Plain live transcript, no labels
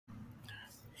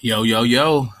Yo, yo,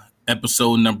 yo.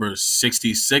 Episode number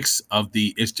 66 of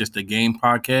the It's Just a Game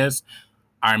podcast.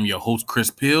 I'm your host,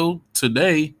 Chris Peel.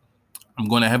 Today, I'm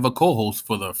going to have a co-host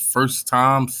for the first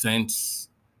time since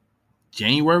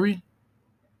January.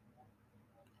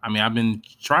 I've been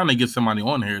trying to get somebody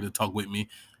on here to talk with me,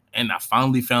 and I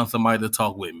finally found somebody to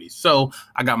talk with me. So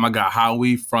I got my guy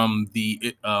Howie from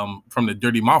the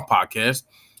Dirty Mouth podcast.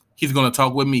 He's going to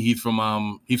talk with me. He's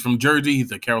from Jersey.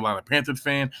 He's a Carolina Panthers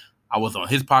fan. I was on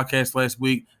his podcast last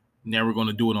week. Now we're going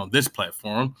to do it on this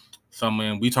platform. So,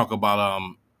 man, we talk about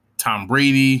Tom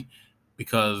Brady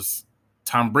because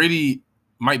Tom Brady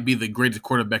might be the greatest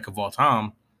quarterback of all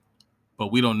time,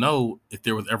 but we don't know if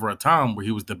there was ever a time where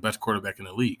he was the best quarterback in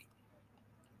the league.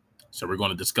 So we're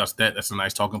going to discuss that. That's a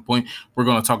nice talking point. We're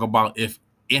going to talk about if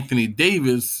Anthony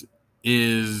Davis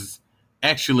is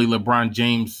actually LeBron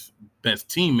James' best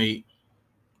teammate,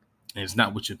 and it's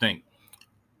not what you think.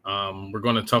 We're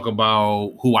going to talk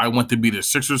about who I want to be the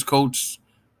Sixers coach,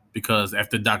 because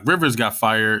after Doc Rivers got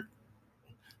fired,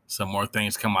 some more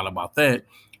things come out about that.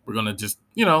 We're going to just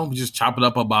chop it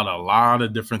up about a lot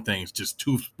of different things. Just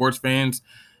two sports fans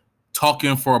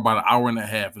talking for about an hour and a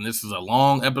half. And this is a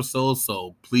long episode,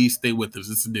 so please stay with us.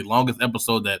 This is the longest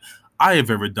episode that I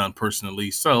have ever done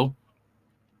personally. So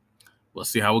let's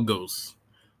see how it goes.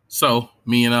 So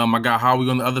me and my guy Howie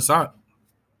on the other side.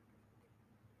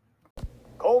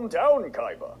 Calm down,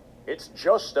 Kaiba. It's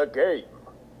just a game.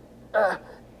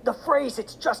 The phrase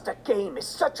 "it's just a game" is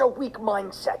such a weak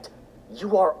mindset.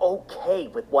 You are okay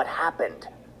with what happened.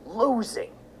 Losing.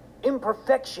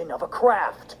 Imperfection of a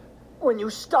craft. When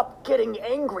you stop getting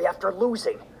angry after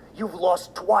losing, you've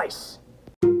lost twice.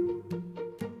 From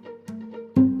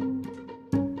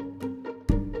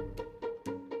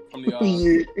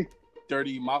the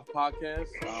Dirty Mouth podcast.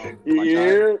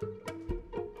 Yeah.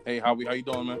 Hey, Howie, how you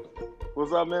doing, man?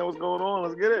 What's up, man? What's going on?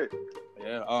 Let's get it.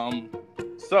 Yeah.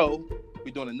 So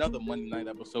we're doing another Monday night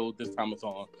episode. This time it's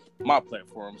on my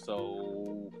platform.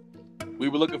 So we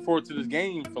were looking forward to this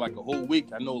game for like a whole week.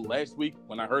 I know last week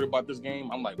when I heard about this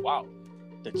game, I'm like, wow,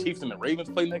 the Chiefs and the Ravens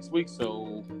play next week.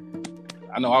 So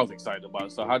I know I was excited about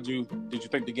it. So did you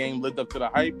think the game lived up to the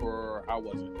hype, or how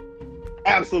was it?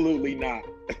 Absolutely not.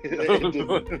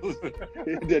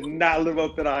 It did not live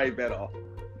up to the hype at all.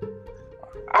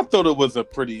 I thought it was a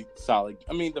pretty solid.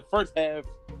 The first half.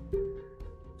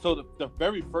 So the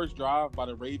very first drive by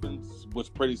the Ravens was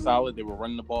pretty solid. They were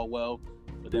running the ball well,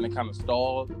 but then it kind of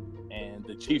stalled, and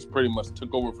the Chiefs pretty much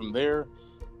took over from there.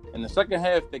 In the second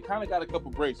half, they kind of got a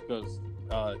couple breaks because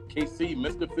KC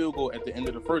missed the field goal at the end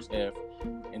of the first half,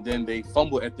 and then they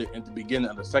fumbled at the beginning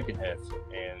of the second half.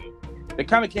 And they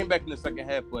kind of came back in the second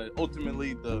half, but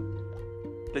ultimately the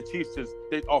Chiefs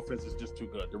their offense is just too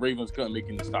good. The Ravens couldn't make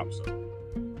any stops. So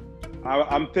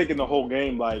I'm thinking the whole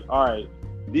game like, all right,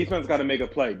 defense got to make a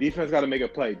play. Defense got to make a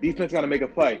play. Defense got to make a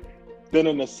play. Then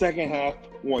in the second half,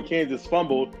 when Kansas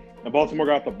fumbled and Baltimore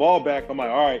got the ball back, I'm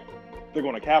like, all right, they're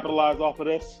going to capitalize off of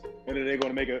this, and then they're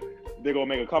going to make a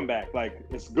comeback. Like,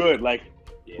 it's good. Like,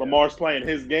 yeah. Lamar's playing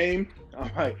his game.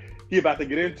 I'm like, he about to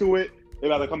get into it. They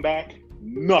about to come back.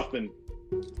 Nothing.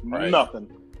 Right.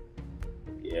 Nothing.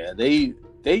 Yeah,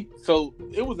 so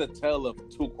it was a tale of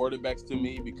two quarterbacks to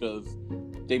me because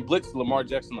they blitzed Lamar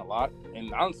Jackson a lot,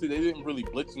 and honestly, they didn't really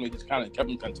blitz him. They just kind of kept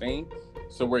him contained.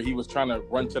 So where he was trying to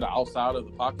run to the outside of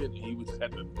the pocket, and he would just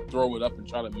have to throw it up and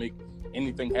try to make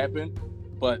anything happen.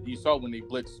 But you saw when they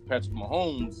blitzed Patrick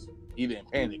Mahomes, he didn't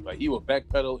panic. Like, he would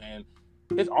backpedal, and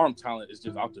his arm talent is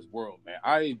just out this world, man.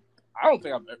 I don't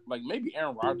think maybe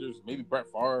Aaron Rodgers, maybe Brett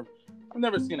Favre. I've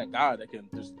never seen a guy that can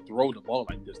just throw the ball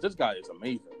like this. This guy is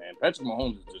amazing, man. Patrick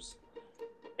Mahomes is just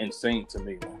insane to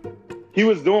me, man. He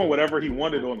was doing whatever he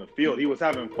wanted on the field. He was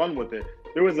having fun with it.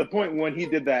 There was a point when he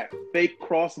did that fake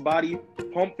crossbody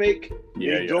pump fake.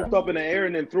 He jumped up in the air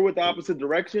and then threw it the opposite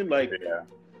direction. Like,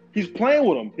 he's playing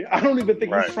with him. I don't even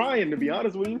think he's trying, to be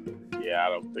honest with you. Yeah, I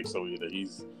don't think so either.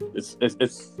 It's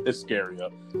scary.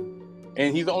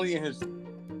 And he's only in his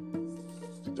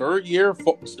third year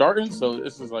starting, so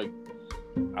this is like,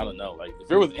 I don't know. Like, if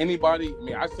there was anybody,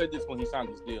 I said this when he signed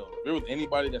this deal. If there was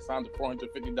anybody that signed a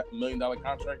 $450 million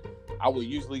contract, I would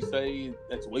usually say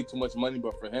that's way too much money.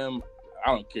 But for him,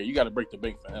 I don't care. You got to break the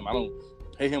bank for him. I don't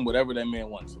pay him whatever that man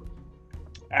wants.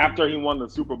 After he won the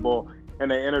Super Bowl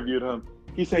and they interviewed him,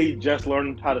 he said he just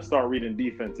learned how to start reading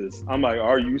defenses. I'm like,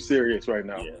 are you serious right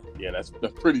now? Yeah, that's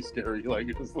pretty scary. Like,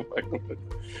 it's like,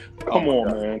 come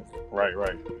on, man.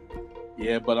 Right.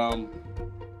 Yeah, but I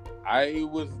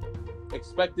was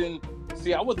expecting.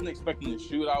 See, I wasn't expecting the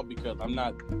shootout because I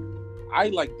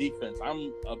like defense.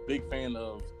 I'm a big fan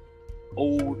of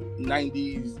old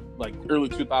 90s, like early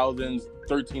 2000s,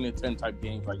 13-10 type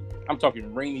games. Like I'm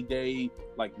talking rainy day,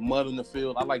 like mud on the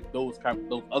field. I like those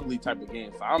ugly type of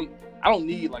games. So I don't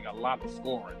need like a lot of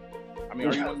scoring. I mean,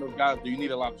 are you one of those guys? Do you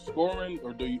need a lot of scoring,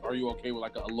 or are you okay with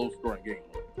like a low scoring game?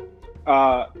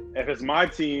 If it's my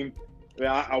team,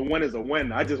 a win is a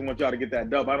win. I just want y'all to get that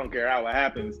dub. I don't care how it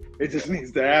happens. It just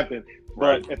needs to happen.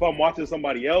 But if I'm watching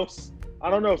somebody else, I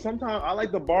don't know. Sometimes I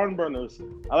like the barn burners.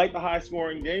 I like the high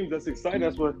scoring games. That's exciting.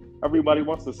 That's what everybody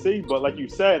wants to see. But like you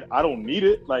said, I don't need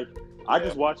it. Like I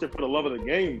just watch it for the love of the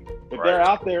game. If they're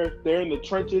out there, they're in the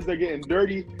trenches, they're getting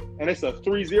dirty, and it's a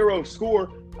 3-0 score,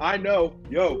 I know,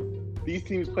 these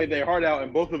teams played their heart out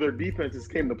and both of their defenses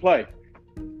came to play.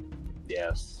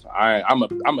 Yes, I'm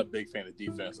a big fan of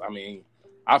defense. I mean,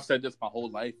 I've said this my whole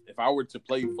life. If I were to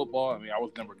play football, I mean, I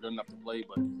was never good enough to play,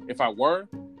 but if I were,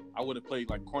 I would have played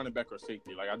like cornerback or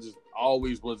safety. Like I just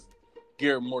always was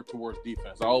geared more towards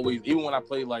defense. I always, even when I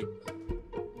played like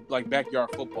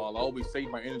backyard football, I always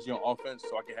saved my energy on offense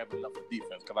so I could have enough of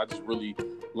defense because I just really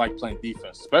like playing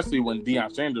defense, especially when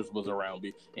Deion Sanders was around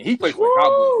me and he played for the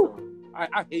Cowboys. So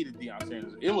I hated Deion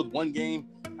Sanders. It was one game,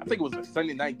 I think it was a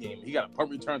Sunday night game. He got a punt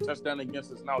return touchdown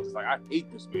against us, and I was just like, I hate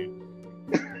this man.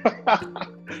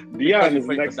 Deion is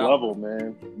next level,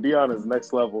 man. Deion is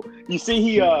next level. You see,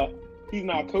 he's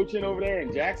now coaching over there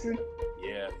in Jackson.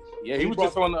 Yeah. He was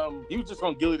just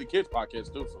on Gilly the Kid's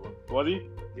podcast too. So was he?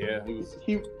 Yeah, he was.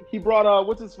 He brought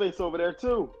what's his face over there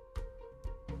too.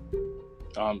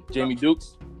 Jamie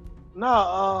Dukes. No,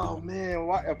 oh man,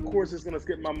 why? Of course it's gonna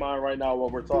skip my mind right now while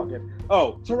we're talking.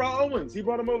 Oh, Terrell Owens, he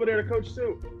brought him over there to coach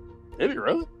too. Did he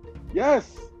really?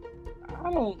 Yes. I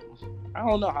don't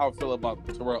know how I feel about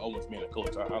Terrell Owens being a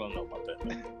coach. I don't know about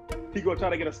that. He gonna try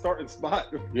to get a starting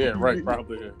spot. Yeah, right,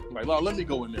 probably. Like, no, let me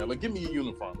go in there. Like, give me a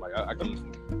uniform. Like, I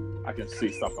can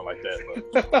see something like that.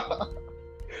 But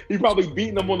he probably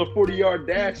beating them on the 40-yard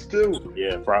dash too.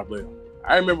 Yeah, probably.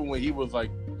 I remember when he was like,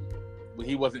 when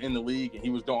he wasn't in the league and he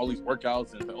was doing all these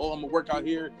workouts and like, oh, I'm gonna work out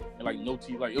here, and like no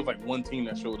team, like it was like one team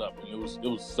that showed up, and it was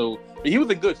so. But he was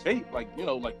in good shape, like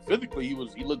like physically he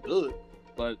looked good,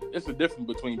 but it's the difference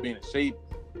between being in shape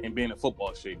and being in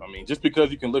football shape. I mean, just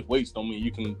because you can lift weights don't mean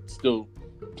you can still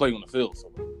play on the field.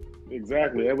 So.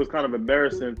 Exactly, it was kind of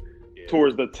embarrassing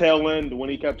towards the tail end when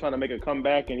he kept trying to make a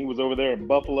comeback and he was over there in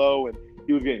Buffalo and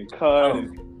he was getting cut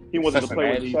and he wanted to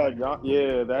play with Chad Johnson.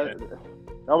 Yeah,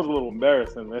 that was a little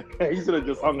embarrassing, man. He should have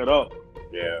just hung it up.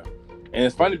 Yeah. And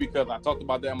it's funny because I talked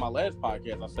about that in my last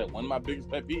podcast. I said one of my biggest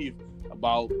pet peeves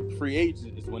about free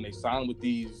agents is when they sign with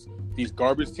these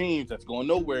garbage teams that's going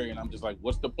nowhere. And I'm just like,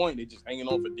 what's the point? They're just hanging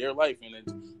on for dear life. And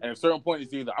at a certain point,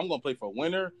 it's either I'm going to play for a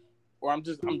winner or I'm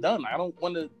done. I don't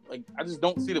want to, I just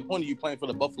don't see the point of you playing for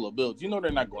the Buffalo Bills. They're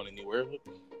not going anywhere.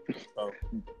 So,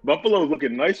 Buffalo's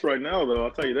looking nice right now, though.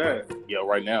 I'll tell you that. Yeah,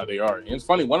 right now they are. And it's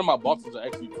funny. One of my bosses are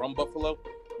actually from Buffalo,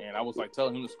 and I was like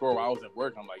telling him to score while I was at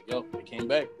work. I'm like, yo, they came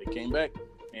back,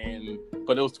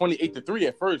 but it was 28-3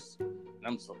 at first.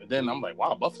 And then I'm like,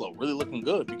 wow, Buffalo really looking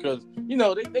good because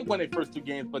they won their first two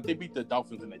games, but they beat the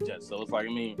Dolphins and the Jets. So it's like, I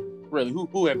mean, really,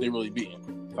 who have they really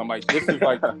beaten? So I'm like, this is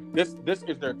like this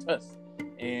is their test,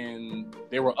 and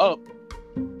they were up.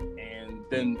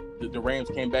 Then the Rams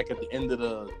came back at the end of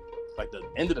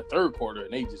the third quarter,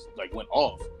 and they just went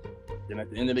off. Then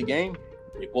at the end of the game,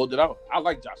 they pulled it out. I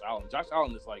like Josh Allen. Josh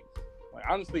Allen is like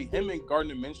honestly, him and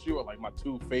Gardner Minshew are like my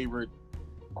two favorite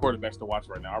quarterbacks to watch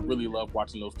right now. I really love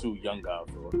watching those two young guys.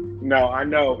 Now I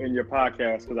know in your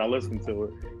podcast because I listened to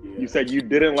it, you said you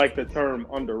didn't like the term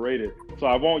underrated, so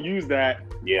I won't use that.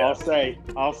 Yeah,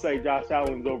 I'll say Josh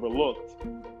Allen's overlooked.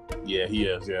 Yeah, he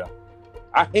is. Yeah.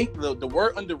 I hate the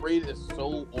word underrated is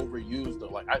so overused though.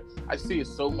 Like I see it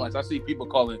so much. I see people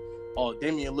calling, oh,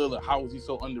 Damian Lillard, how is he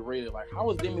so underrated? Like, how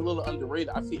is Damian Lillard underrated?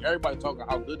 I see everybody talking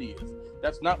how good he is.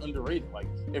 That's not underrated. Like,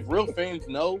 if real fans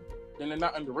know, then they're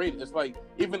not underrated. It's like,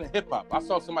 even in hip hop, I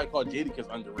saw somebody call Jadakiss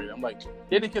underrated. I'm like,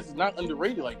 Jadakiss is not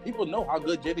underrated. Like, people know how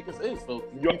good Jadakiss is. So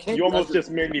you almost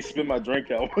just made me spit my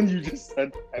drink out when you just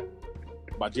said that.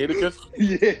 By Jadakiss?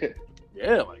 Yeah.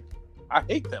 Yeah, like, I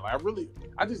hate that. Like,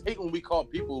 I just hate when we call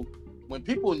people, when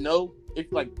people know,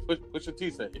 if like Pusha T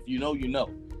said, if you know, you know.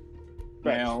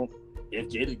 Right. Now, if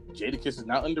Jadakiss is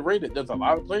not underrated, there's a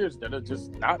lot of players that are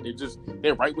just not.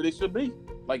 They're right where they should be.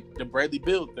 Like the Bradley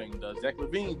Beal thing, the Zach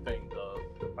LaVine thing.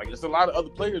 There's a lot of other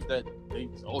players that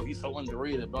he's so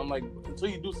underrated. But I'm like, until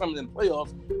you do something in the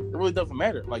playoffs, it really doesn't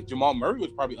matter. Like Jamal Murray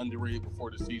was probably underrated before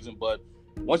the season, but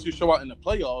once you show out in the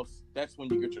playoffs, that's when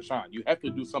you get your shine. You have to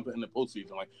do something in the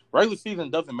postseason. Like regular season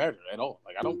doesn't matter at all.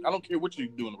 Like I don't care what you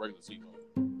do in the regular season.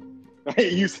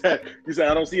 you said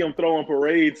I don't see him throwing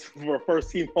parades for first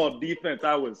team all defense.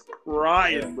 I was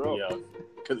crying, bro. Yeah,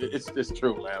 because it's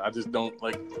true, man. I just don't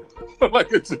like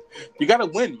you got to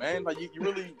win, man. Like you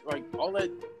really like all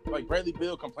that like Bradley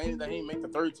Beal complaining that he didn't make the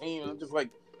third team, and I'm just like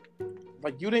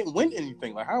you didn't win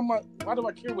anything. Like why do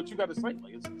I care what you got to say?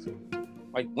 Like it's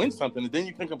like win something and then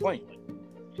you can complain. Like,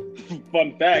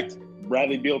 fun fact: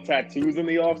 Bradley Beal tattoos in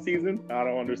the offseason. I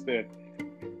don't understand.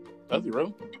 Does he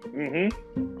really? Mm-hmm.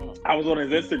 I was on his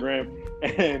Instagram,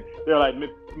 and they're like,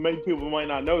 many people might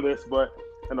not know this, but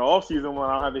in the off season when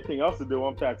I don't have anything else to do,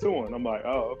 I'm tattooing. I'm like,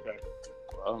 oh, okay.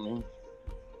 Well, I mean,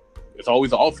 it's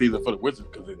always the off season for the Wizards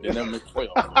because they never make the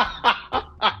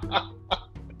playoffs.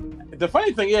 The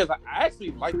funny thing is, I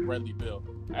actually like Bradley Beal.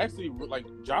 I actually like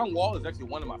John Wall is actually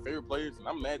one of my favorite players, and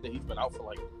I'm mad that he's been out for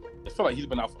I feel like he's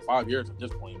been out for 5 years at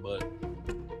this point, but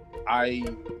I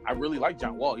really like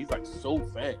John Wall. He's like so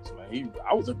fast, man.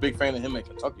 I was a big fan of him in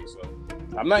Kentucky, so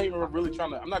I'm not even really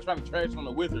trying to trash on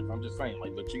the Wizards. I'm just saying,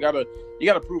 like, but you gotta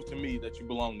prove to me that you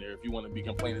belong there if you want to be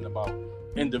complaining about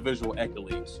individual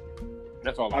accolades.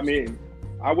 That's all. I mean,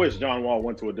 I wish John Wall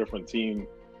went to a different team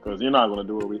because you're not going to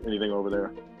do anything over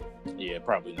there. Yeah,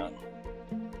 probably not.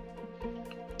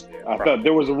 Yeah, I thought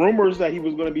there was rumors that he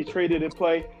was going to be traded and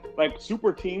play like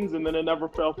super teams, and then it never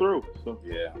fell through. So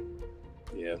yeah.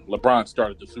 LeBron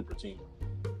started the super team.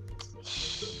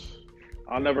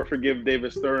 I'll never forgive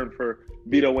David Stern for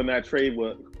vetoing that trade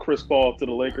with Chris Paul to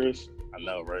the Lakers. I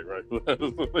know, right.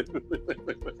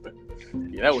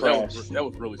 Yeah, that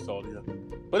was really salty. Yeah.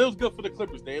 But it was good for the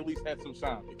Clippers. They at least had some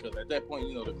shine because at that point,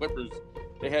 the Clippers,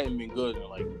 they hadn't been good in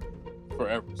like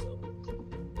forever. So,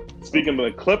 speaking of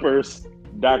the Clippers,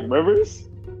 Doc Rivers.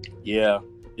 Yeah,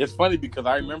 it's funny because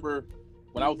I remember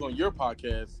when I was on your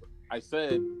podcast, I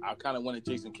said I kind of wanted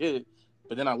Jason Kidd,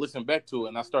 but then I listened back to it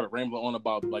and I started rambling on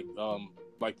about like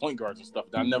point guards and stuff.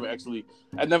 I never actually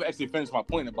finished my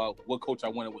point about what coach I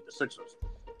wanted with the Sixers.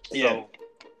 Yeah. So,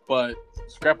 but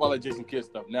scrap all that Jason Kidd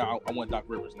stuff. Now I want Doc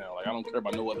Rivers now. Like I don't care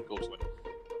about no other coach. Like,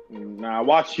 nah,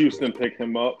 watch Houston pick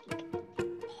him up.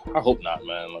 I hope not,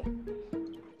 man. Like,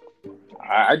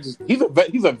 he's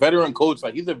a veteran coach.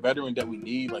 Like he's a veteran that we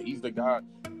need. Like he's the guy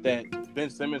that Ben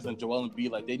Simmons and Joel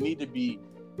Embiid, like they need to be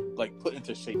like put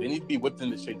into shape. They need to be whipped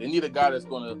into shape. They need a guy that's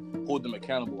going to hold them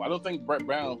accountable. I don't think Brett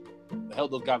Brown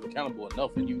held those guys accountable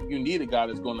enough. And you need a guy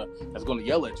that's going to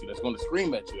yell at you, that's going to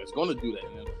scream at you, that's going to do that.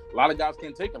 And a lot of guys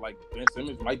can't take it. Like Ben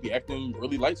Simmons might be acting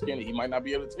really light skinned. He might not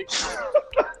be able to take it.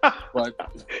 But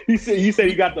he said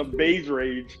he got the beige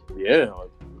rage. Yeah,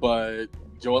 but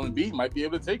Joel Embiid might be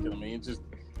able to take it. I mean,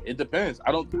 it depends.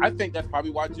 I think that's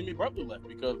probably why Jimmy Butler left,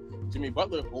 because Jimmy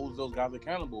Butler holds those guys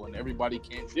accountable and everybody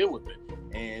can't deal with it.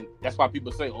 And that's why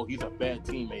people say, oh, he's a bad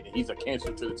teammate and he's a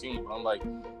cancer to the team. But I'm like,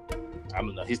 I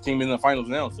don't know. His team is in the finals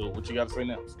now, so what you got to say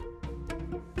now?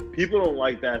 People don't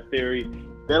like that theory.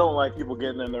 They don't like people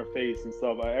getting in their face and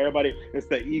stuff. Like everybody, it's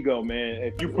the ego, man.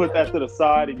 If you put that to the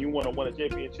side and you want to win a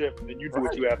championship, then you do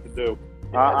what you have to do.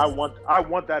 I want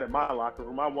that in my locker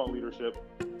room. I want leadership.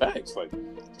 Facts, like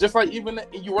just like even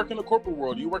you work in the corporate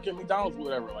world, you work at McDonald's, or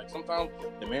whatever. Like sometimes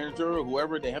the manager or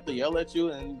whoever, they have to yell at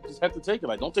you and you just have to take it.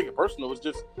 Like don't take it personal. It's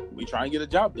just we try and get a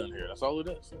job done here. That's all it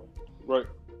is. Right.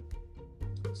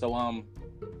 So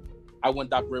I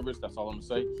went Doc Rivers. That's all I'm gonna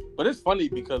say. But it's funny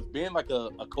because being like a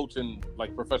coach in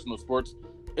like professional sports,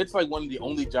 it's like one of the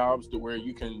only jobs to where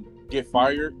you can get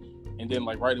fired and then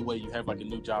like right away you have like a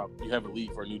new job. You have a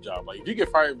leave for a new job. Like if you get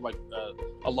fired like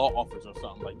a law office or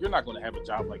something, like you're not going to have a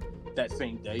job like that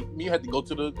same day. You had to go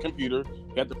to the computer.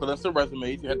 You had to put in some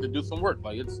resumes. You had to do some work.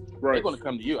 Like they're going to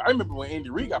come to you. I remember when Andy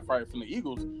Reid got fired from the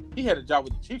Eagles, he had a job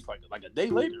with the Chiefs like a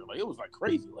day later. Like it was like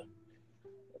crazy. Like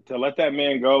to let that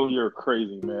man go, you're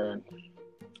crazy, man.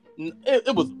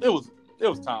 It was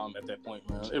time at that point,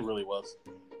 man. It really was.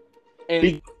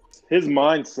 And his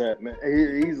mindset, man.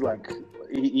 He's like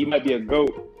he might be a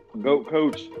goat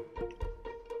coach.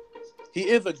 He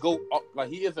is a goat. Like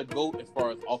he is a goat as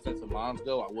far as offensive minds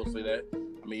go. I will say that.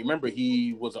 I mean, remember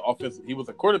he was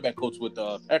a quarterback coach with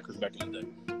the Packers back in the day.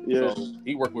 Yeah. So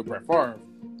he worked with Brett Favre,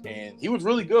 and he was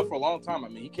really good for a long time. I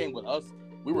mean, he came with us.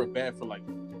 We were bad for like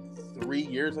 3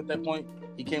 years at that point.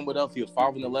 He came with us. He was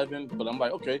 5-11. But I'm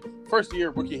like, okay, first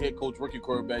year, rookie head coach, rookie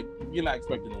quarterback. You're not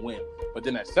expecting to win. But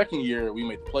then that second year, we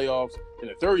made the playoffs. Then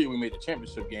the third year, we made the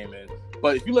championship game.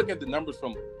 But if you look at the numbers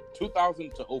from 2000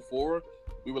 to 2004,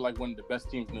 we were like one of the best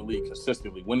teams in the league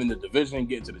consistently, winning the division,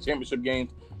 getting to the championship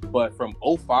games. But from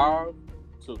 2005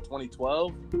 to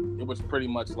 2012, it was pretty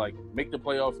much like make the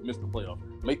playoffs, miss the playoffs.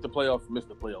 Make the playoffs, miss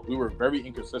the playoffs. We were very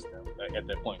inconsistent at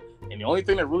that point. And the only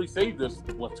thing that really saved us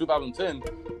was 2010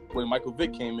 when Michael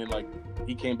Vick came in. Like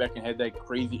he came back and had that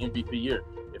crazy MVP year.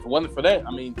 it wasn't for that,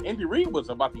 I mean, Andy Reid was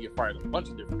about to get fired a bunch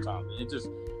of different times.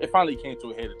 It finally came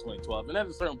to a head in 2012. And at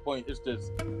a certain point, it's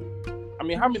just, I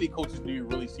mean, how many coaches do you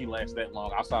really see last that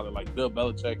long outside of like Bill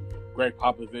Belichick, Greg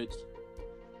Popovich?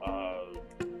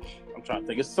 I'm trying to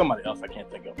think. It's somebody else I can't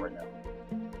think of right now.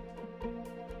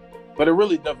 But it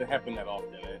really doesn't happen that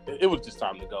often. It was just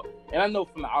time to go. And I know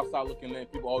from the outside looking in,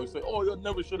 people always say, "Oh, you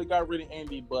never should have got rid of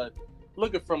Andy." But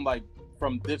looking from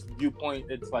this viewpoint,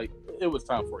 it's like it was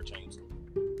time for a change.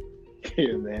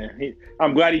 Yeah, man.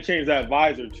 I'm glad he changed that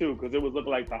visor too, because it was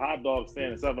looking like the hot dog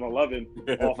stand at 7-Eleven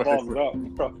all fogged up.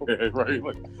 Bro. Yeah, right.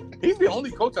 Like, he's the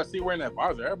only coach I see wearing that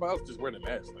visor. Everybody else just wearing a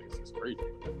mask. Like, it's crazy.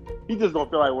 He just don't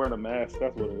feel like wearing a mask.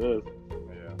 That's what it is.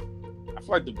 Yeah. I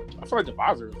feel like the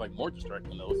visor is like more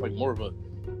distracting though. It's like more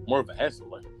of a hassle.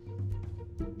 Like,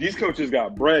 these coaches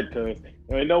got bread, because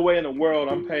there ain't no way in the world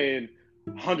I'm paying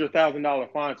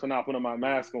 $100,000 fines for not putting my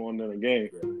mask on in a game.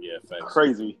 Yeah, facts.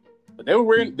 Crazy. But they were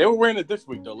wearing it this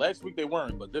week though. Last week they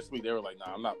weren't, but this week they were like,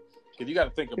 "Nah, I'm not." Because you got to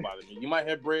think about it. You might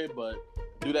have bread, but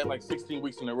do that like 16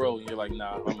 weeks in a row, and you're like,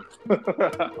 "Nah,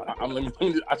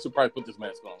 I should probably put this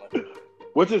mask on." Like,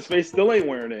 what's his face? Still ain't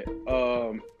wearing it.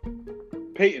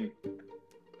 Peyton.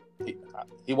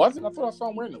 He wasn't. I thought I saw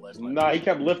him wearing it last night. Nah, he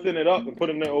kept lifting it up and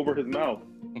putting it over his mouth.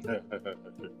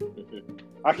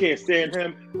 I can't stand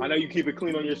him. I know you keep it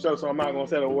clean on your show, so I'm not gonna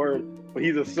say a word. But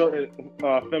he's a certain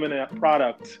feminine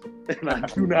product, and I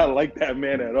do not like that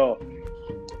man at all.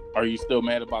 Are you still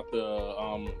mad about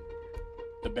the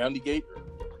Bounty Gate?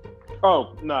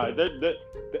 Oh no,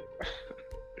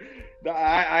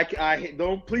 I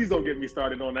don't. Please don't get me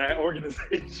started on that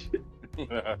organization.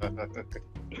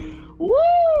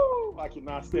 Woo! I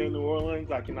cannot stand New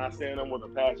Orleans. I cannot stand them with a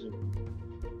passion.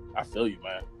 I feel you,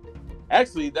 man.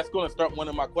 Actually, that's going to start one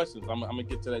of my questions. I'm going to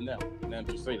get to that now. Now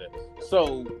that you say that.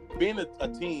 So, being a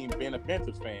team, being a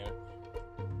Panthers fan,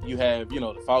 you have,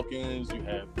 the Falcons, you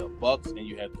have the Bucks, and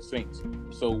you have the Saints.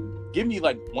 So, give me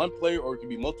like one player, or it could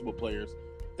be multiple players,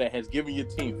 that has given your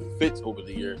team fits over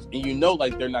the years. And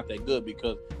like they're not that good,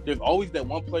 because there's always that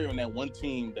one player on that one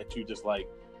team that you just like,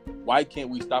 why can't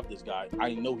we stop this guy?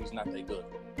 I know he's not that good.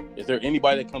 Is there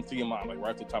anybody that comes to your mind, like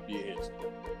right at the top of your head?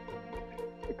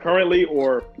 Currently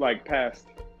or like past?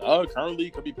 Currently,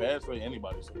 could be past, like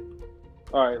anybody.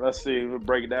 All right, let's see. We'll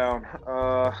break it down.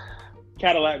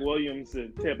 Cadillac Williams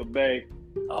in Tampa Bay.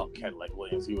 Oh, Cadillac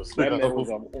Williams. He was that man was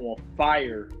on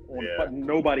fire.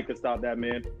 Nobody could stop that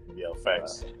man. Yeah,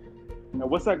 facts. And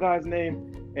what's that guy's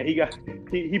name? And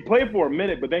he played for a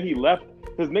minute, but then he left.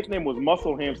 His nickname was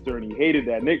Muscle Hamster, and he hated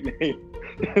that nickname.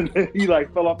 And then he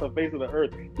fell off the face of the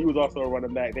earth. He was also a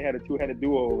running back. They had a two-headed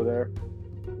duo over there.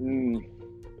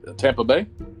 Tampa Bay?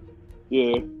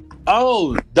 Yeah.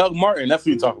 Oh, Doug Martin. That's what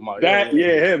you're talking about.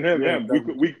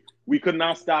 Him. We could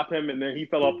not stop him, and then he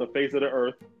fell off the face of the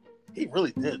earth. He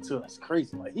really did too. That's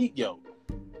crazy. Like he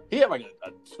had like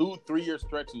a 2-3 year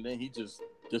stretch, and then he just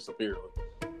disappeared.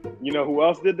 You know who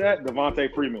else did that?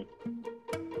 Devontae Freeman.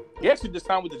 He actually just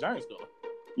signed with the Giants though.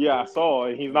 Yeah, I saw,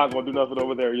 and he's not going to do nothing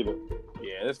over there either.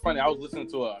 Yeah, it's funny. I was listening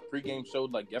to a pregame show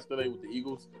like yesterday with the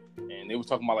Eagles, and they was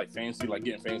talking about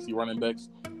getting fantasy running backs.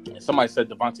 And somebody said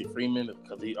Devontae Freeman,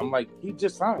 because I'm like, he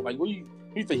just signed. Like, what do you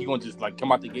think he's going to just like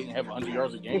come out the gate and have 100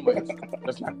 yards a game? Like,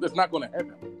 that's not going to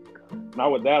happen.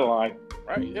 Not with that line,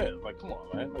 right? Yeah, like come on,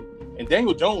 man. Like, and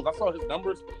Daniel Jones, I saw his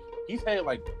numbers. He's had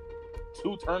like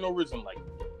 2 turnovers in like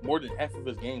more than half of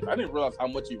his games. I didn't realize how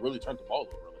much he really turned the ball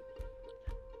over.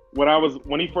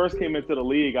 When he first came into the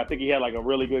league, I think he had like a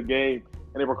really good game,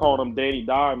 and they were calling him Danny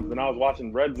Dimes. And I was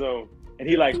watching Red Zone, and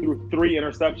he like threw 3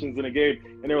 interceptions in a game,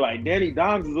 and they were like, Danny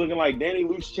Dimes is looking like Danny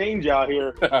Loose Change out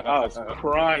here. I was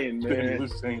crying, man. Danny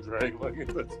Loose Change, right? Like,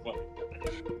 that's funny.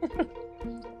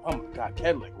 Oh my God,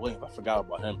 Cadillac Williams! I forgot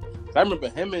about him. I remember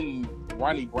him and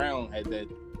Ronnie Brown had that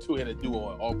 2-headed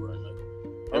duo at Auburn.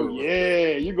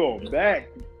 You going back?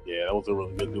 Yeah, that was a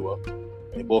really good duo.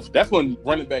 They both. That's when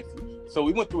running backs. So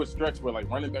we went through a stretch where like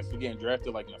running backs were getting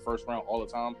drafted like in the first round all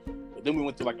the time. But then we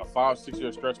went through like a 5-6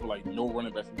 year stretch where like no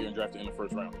running backs were getting drafted in the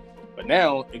first round. But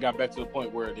now it got back to the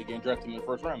point where they're getting drafted in the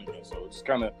first round again. So it's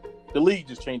kind of the league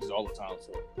just changes all the time.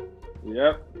 So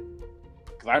yep.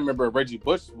 Because I remember Reggie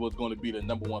Bush was going to be the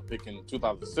number 1 pick in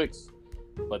 2006,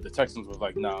 but the Texans was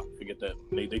like, nah, forget that.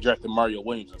 They drafted Mario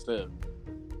Williams instead.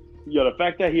 Yo, the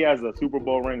fact that he has a Super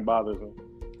Bowl ring bothers him.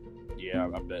 Yeah,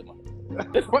 I bet.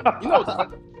 It's funny.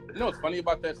 You know what's funny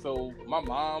about that? So my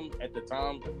mom at the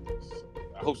time,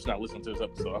 I hope she's not listening to this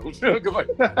episode. So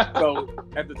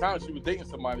at the time she was dating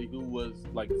somebody who was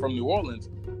like from New Orleans.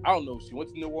 I don't know. She went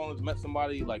to New Orleans, met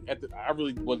somebody. Like I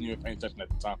really wasn't even paying attention at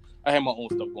the time. I had my own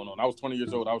stuff going on. I was 20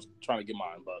 years old. I was trying to get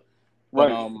mine, but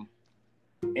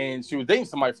and she was dating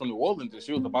somebody from New Orleans, and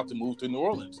she was about to move to New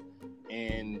Orleans,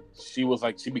 and she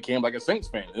became like a Saints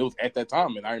fan. It was at that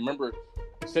time, and I remember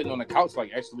sitting on the couch,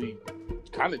 like actually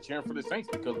kind of cheering for the Saints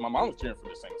because my mom was cheering for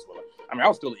the Saints. But I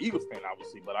was still an Eagles fan,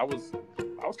 obviously, but I was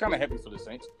kind of happy for the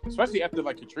Saints, especially after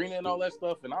like Katrina and all that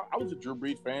stuff. And I was a Drew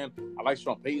Brees fan. I like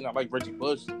Sean Payton. I like Reggie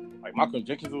Bush. Like Malcolm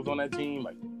Jenkins was on that team.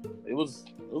 Like it was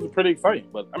pretty exciting.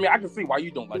 But I mean, I can see why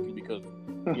you don't like it because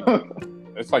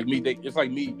it's like me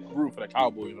rooting for the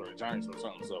Cowboys or the Giants or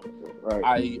something. So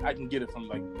right. I can get it from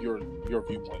like your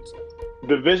viewpoints.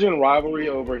 Division rivalry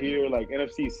over here, like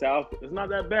NFC South, it's not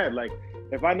that bad. Like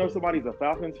if I know somebody's a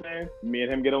Falcons fan, me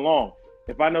and him get along.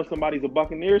 If I know somebody's a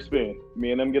Buccaneers fan,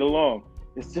 me and them get along.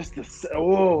 It's just the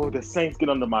Saints get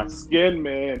under my skin,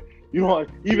 man. You know,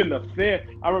 even the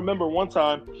fan. I remember one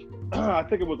time, I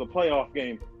think it was a playoff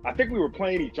game. I think we were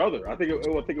playing each other. I think it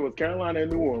was Carolina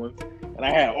and New Orleans, and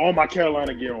I had all my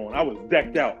Carolina gear on. I was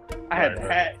decked out. I had the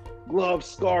hat, gloves,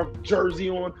 scarf, jersey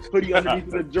on, hoodie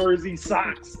underneath the jersey,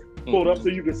 socks pulled up so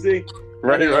you could see.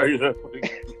 Right.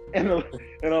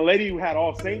 And a lady who had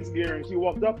all Saints gear, and she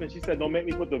walked up and she said, "Don't make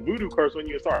me put the voodoo curse on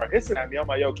you and start hissing at me." I'm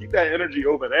like, "Yo, keep that energy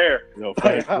over there. Yo,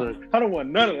 like, I don't want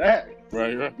none of that."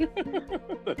 Right.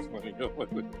 That's funny.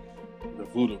 The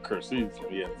voodoo curse.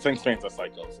 Saints fans are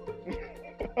psycho. So.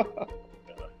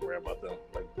 Worry about them.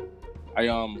 Like,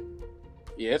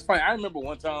 it's funny. I remember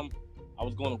one time I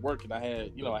was going to work and I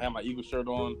had my Eagles shirt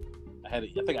on. I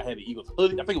think I had an Eagles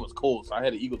hoodie. I think it was cold, so I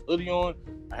had an Eagles hoodie on.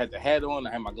 I had the hat on.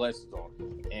 I had my glasses on.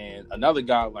 And another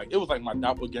guy, like it was like my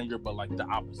doppelganger, but like the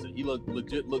opposite. He had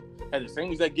the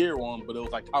same exact gear on, but it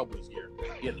was like Cowboys gear.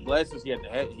 He had the glasses, he had the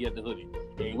hat, he had the hoodie,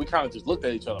 and we kind of just looked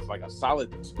at each other for like a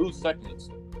solid 2 seconds,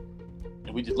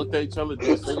 and we just looked at each other,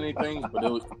 didn't say anything.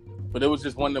 But it was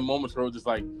just one of the moments where it was just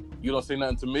like, you don't say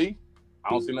nothing to me,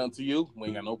 I don't say nothing to you. We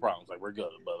ain't got no problems. Like we're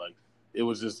good, but like. It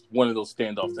was just one of those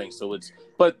standoff things.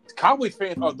 But Cowboys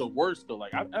fans are the worst though.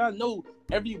 Like I know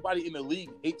everybody in the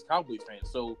league hates Cowboys fans,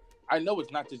 so I know it's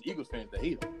not just Eagles fans that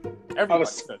hate them. Everybody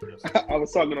says this. I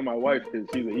was talking to my wife because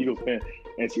she's an Eagles fan,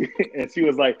 and she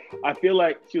was like, I feel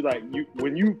like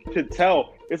when you could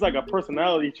tell, it's like a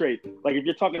personality trait. Like if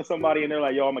you're talking to somebody and they're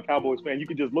like, "Yo, I'm a Cowboys fan," you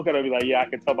can just look at them and be like, "Yeah, I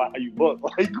can tell by how you look."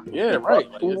 Like, yeah, right.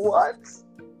 Like, what?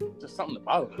 Just something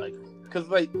about it, like. Because,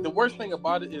 like, the worst thing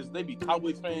about it is they be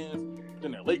Cowboys fans,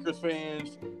 then they're Lakers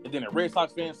fans, and then they're Red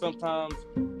Sox fans sometimes.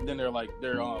 Then they're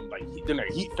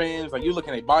Heat fans. Like, you're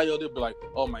looking at bio, they'll be like,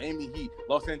 oh, Miami Heat,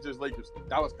 Los Angeles Lakers,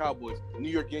 Dallas Cowboys, New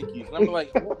York Yankees. And I'm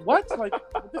like, what? Like,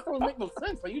 this don't make no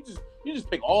sense. Like, you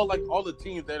just pick all the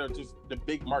teams that are just the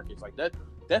big markets. Like, that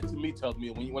to me tells me,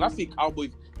 when I see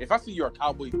Cowboys, if I see you're a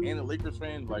Cowboys and a Lakers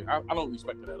fan, like, I don't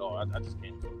respect it at all. I just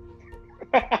can't.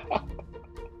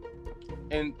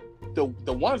 And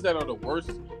the ones that are the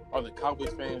worst are the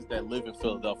Cowboys fans that live in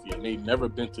Philadelphia and they've never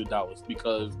been to Dallas,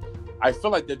 because I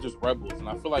feel like they're just rebels. And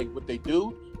I feel like what they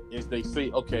do is they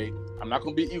say, okay, I'm not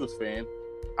going to be an Eagles fan.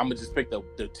 I'm going to just pick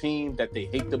the team that they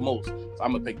hate the most. So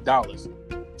I'm going to pick Dallas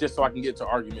just so I can get to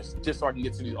arguments, just so I can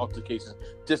get to these altercations,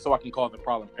 just so I can cause a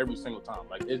problem every single time.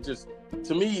 Like, it's just,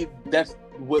 to me, that's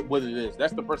what it is.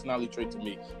 That's the personality trait to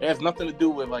me. It has nothing to do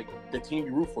with, like, the team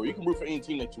you root for. You can root for any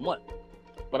team that you want.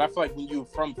 But I feel like when you're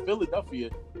from Philadelphia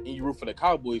and you root for the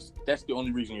Cowboys, that's the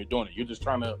only reason you're doing it. You're just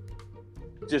trying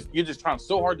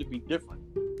so hard to be different.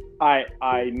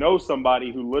 I know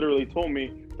somebody who literally told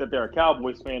me that they're a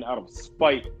Cowboys fan out of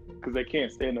spite because they can't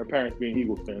stand their parents being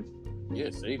Eagles fans. Yeah,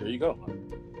 see, there you go.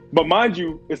 But mind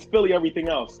you, it's Philly everything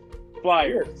else.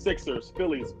 Flyers, Sixers,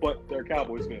 Phillies, but they're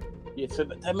Cowboys fans. Yeah, so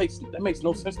that makes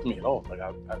no sense to me at all. Like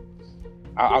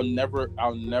I'll never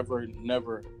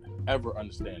ever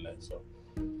understand that. So.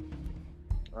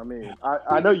 I mean,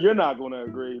 I know you're not going to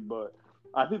agree, but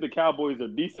I think the Cowboys are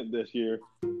decent this year.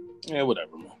 Yeah,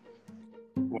 whatever, man.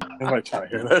 I'm not trying to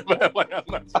hear that, man. Like, I'm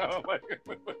not trying to,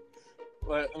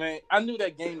 but, I mean, I knew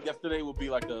that game yesterday would be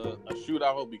like a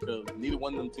shootout because neither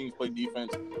one of them teams played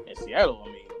defense. In Seattle,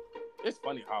 I mean, it's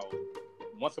funny how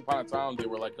once upon a time they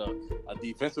were like a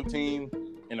defensive team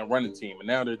and a running team, and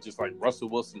now they're just like Russell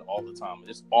Wilson all the time.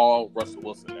 It's all Russell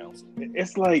Wilson now. So.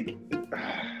 It's like...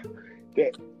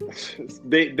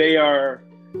 They are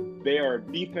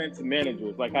defense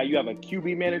managers, like how you have a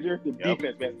QB manager, the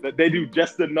defense man. They do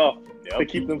just enough to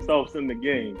keep themselves in the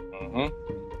game.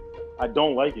 I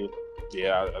don't like it.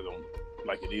 Yeah, I don't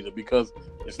like it either because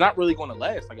it's not really going to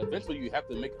last. Like eventually, you have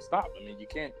to make a stop. I mean, you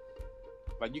can't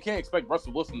expect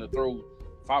Russell Wilson to throw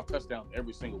 5 touchdowns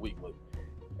every single week. Like,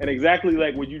 And exactly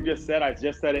like what you just said, I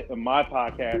just said it in my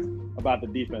podcast about the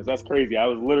defense. That's crazy. I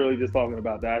was literally just talking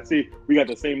about that. I see we got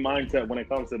the same mindset when it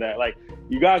comes to that. Like,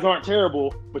 you guys aren't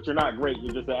terrible, but you're not great.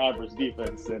 You're just an average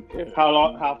defense. And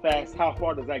how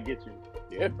far does that get you?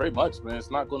 Yeah, pretty much, man. It's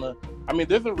not going to – I mean,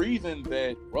 there's a reason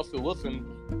that Russell Wilson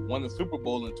won the Super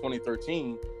Bowl in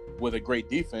 2013 with a great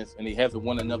defense, and he hasn't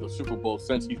won another Super Bowl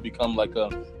since he's become like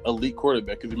a elite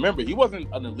quarterback. Because remember, he wasn't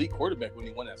an elite quarterback when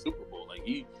he won that Super Bowl.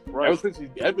 Like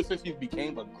ever since he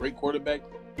became a great quarterback,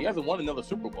 he hasn't won another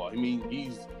Super Bowl. I mean,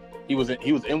 he was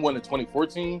in one in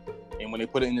 2014, and when they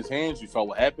put it in his hands, you saw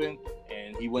what happened.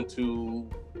 And he went to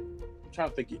I'm trying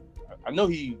to think. I know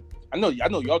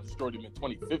y'all destroyed him in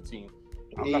 2015.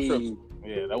 I'm not sure.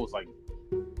 Yeah, that was like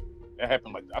that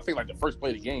happened. Like I think like the first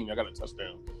play of the game, y'all got a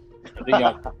touchdown. And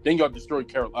then y'all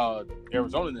destroyed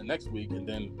Arizona the next week, and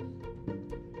then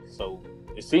so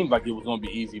it seemed like it was going to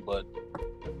be easy, but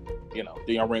then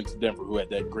y'all ran to Denver, who had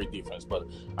that great defense. But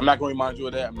I'm not going to remind you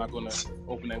of that. I'm not going to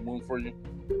open that wound for you.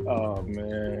 Oh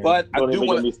man! But I do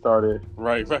want to be started.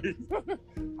 Right.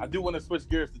 I do want to switch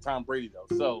gears to Tom Brady,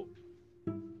 though. So,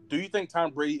 do you think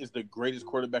Tom Brady is the greatest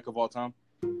quarterback of all time?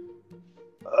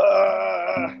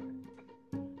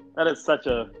 That is such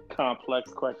a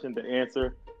complex question to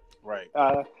answer. Right.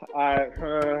 I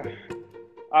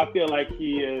feel like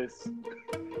he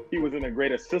was in the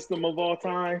greatest system of all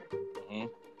time. Mm-hmm.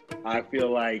 I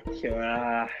feel like he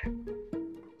has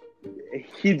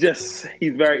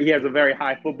a very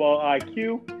high football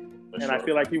IQ, and sure. I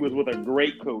feel like he was with a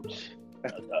great coach.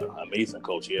 Amazing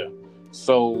coach, yeah.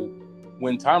 So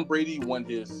when Tom Brady won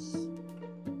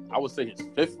I would say his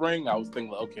 5th ring, I was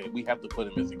thinking, okay, we have to put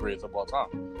him as the greatest of all time.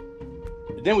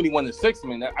 And then when he won the 6th,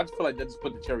 man, I just feel like that just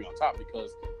put the cherry on top,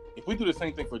 because if we do the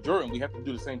same thing for Jordan, we have to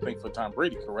do the same thing for Tom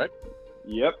Brady, correct?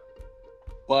 Yep.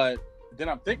 But then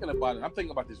I'm thinking about it. I'm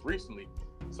thinking about this recently.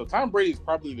 So Tom Brady is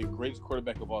probably the greatest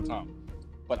quarterback of all time.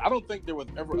 But I don't think there was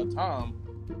ever a time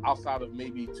outside of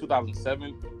maybe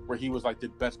 2007 where he was like the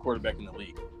best quarterback in the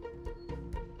league.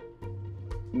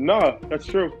 No, that's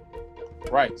true.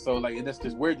 Right. So like that's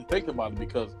just weird to think about it,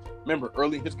 because remember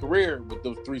early in his career with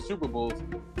those 3 Super Bowls,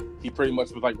 he pretty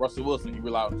much was like Russell Wilson. He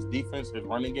relied on his defense, his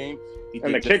running game.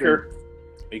 And the kicker.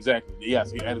 Exactly.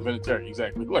 Yes, he had a Vinatieri.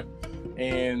 Exactly.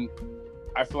 And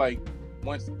I feel like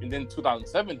and then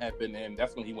 2007 happened, and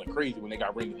that's when he went crazy, when they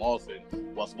got Randy Moss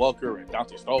and Wes Welker and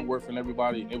Dante Stallworth and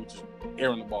everybody, and they were just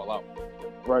airing the ball out.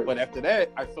 Right. But after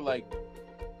that, I feel like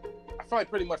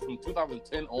pretty much from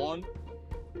 2010 on,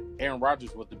 Aaron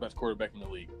Rodgers was the best quarterback in the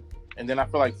league. And then I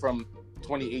feel like from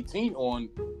 2018 on,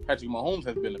 Patrick Mahomes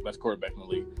has been the best quarterback in the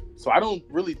league. So I don't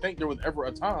really think there was ever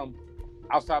a time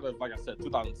outside of, like I said,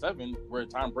 2007, where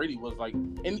Tom Brady was like,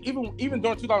 and even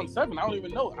during 2007, I don't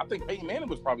even know. I think Peyton Manning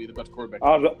was probably the best quarterback.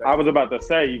 I was about to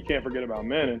say, you can't forget about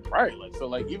Manning. Right. Like, so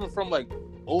like even from like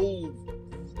 02,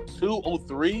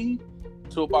 03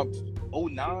 to about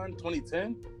 09,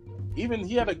 2010, even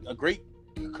he had a great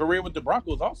career with the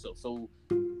Broncos also. So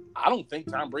I don't think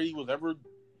Tom Brady was ever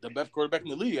the best quarterback in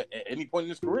the league at any point in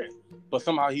his career, but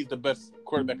somehow he's the best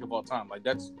quarterback of all time. Like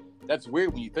that's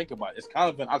weird when you think about it. It's kind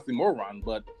of an oxymoron,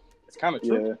 but it's kind of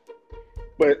true. Yeah.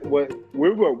 But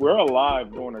we're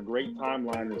alive during a great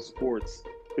timeline in sports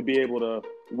to be able to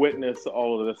witness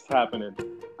all of this happening.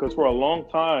 Because for a long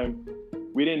time,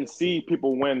 we didn't see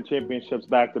people win championships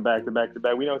back to back to back to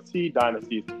back. We don't see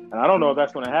dynasties, and I don't know if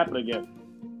that's going to happen again.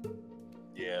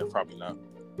 Yeah, probably not.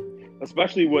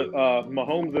 Especially with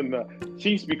Mahomes and the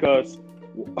Chiefs, because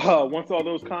once all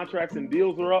those contracts and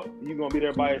deals are up, he's going to be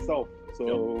there by himself.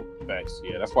 So facts.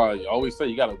 Yeah, that's why I always say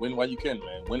you got to win while you can,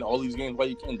 man. Win all these games while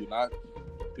you can. Do not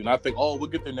think, oh, we'll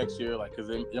get there next year, like, because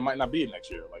it might not be next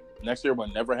year. Like next year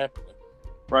might never happen.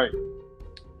 Right.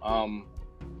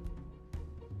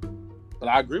 But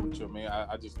I agree with you, man.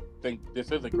 I just think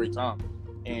this is a great time,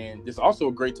 and it's also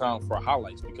a great time for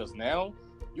highlights, because now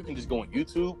you can just go on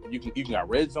YouTube. You can got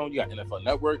Red Zone. You got NFL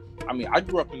Network. I mean, I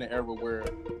grew up in the era where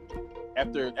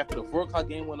after the 4:00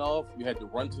 game went off, you had to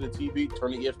run to the TV,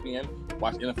 turn to ESPN,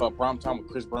 watch NFL Primetime with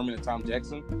Chris Berman and Tom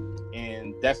Jackson,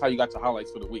 and that's how you got the highlights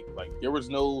for the week. Like there was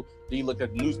no, you looked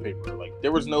at the newspaper. Like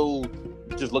there was no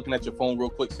just looking at your phone real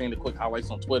quick, seeing the quick highlights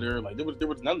on Twitter. Like there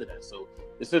was none of that. So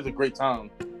this is a great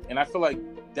time, and I feel like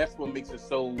that's what makes it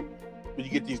so. When you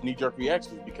get these knee-jerk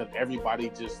reactions, because everybody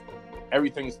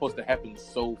everything is supposed to happen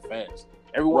so fast.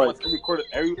 Everybody wants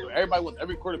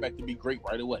every quarterback to be great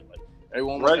right away. Like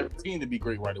everyone wants every team to be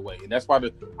great right away, and that's why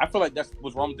I feel like that's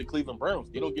what's wrong with the Cleveland Browns.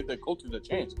 They don't give their coaches a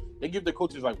chance. They give their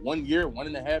coaches like 1 year,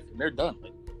 1.5, and they're done.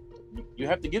 Like you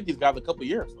have to give these guys a couple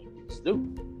years. Like you just do.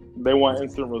 They want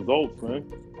instant results, man.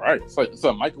 Right. It's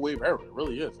a microwave era. It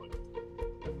really is. Like,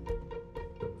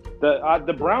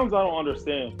 The Browns, I don't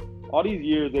understand. All these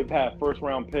years they've had first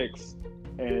round picks,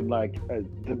 and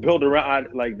to build around,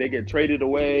 they get traded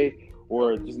away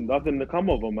or just nothing to come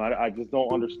of them. I just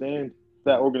don't understand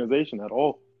that organization at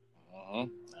all. I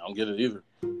don't get it either.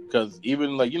 Because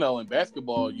even in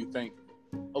basketball, you think,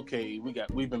 okay,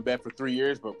 we've been bad for 3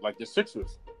 years, but like the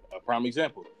Sixers, a prime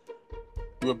example.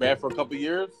 We were bad for a couple of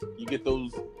years. You get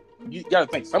those. You got to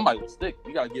think somebody will stick.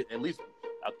 You got to get at least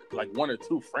one or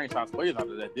two franchise players out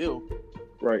of that deal.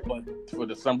 Right. But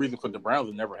for some reason, for the Browns,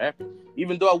 it never happened.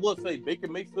 Even though I will say Baker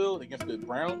Mayfield against the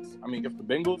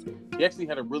Bengals, he actually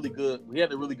had a really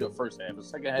good first half. The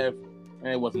second half,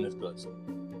 it wasn't as good. So.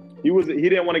 He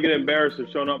didn't want to get embarrassed of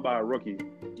showing up by a rookie.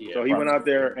 Yeah, so he went out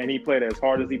there and he played as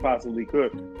hard as he possibly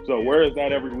could. So where is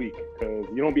that every week? Because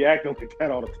you don't be acting like that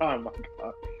all the time, my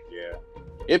God.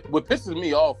 Yeah. What pisses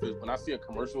me off is when I see a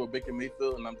commercial with Baker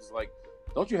Mayfield and I'm just like,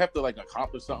 don't you have to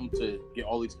accomplish something to get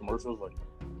all these commercials?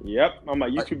 Yep. I'm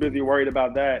like, you too busy worried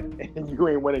about that and you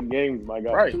ain't winning games, my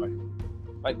God. Right.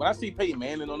 Like when I see Peyton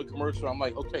Manning on the commercial, I'm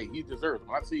like, okay, he deserves it.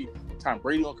 When I see Tom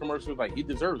Brady on commercials, he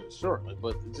deserves it, sure.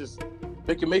 But it's just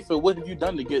Baker Mayfield, what have you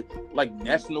done to get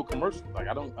national commercials?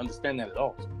 I don't understand that at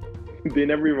all. They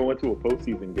never even went to a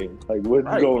postseason game.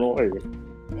 What's going on here?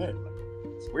 Man,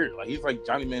 it's weird. He's like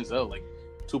Johnny Manziel,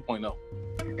 2.0.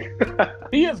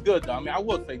 He is good though. I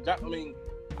will say,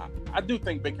 I do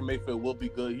think Baker Mayfield will be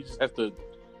good. He just has to,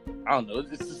 I don't know,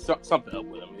 it's just something up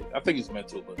with him. I think he's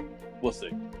mental, but we'll see.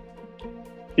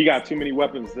 He got too many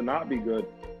weapons to not be good.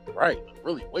 Right.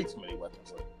 Really, way too many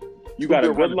weapons. You got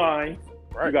a good line.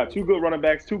 Right. You got two good running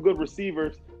backs, two good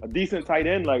receivers, a decent tight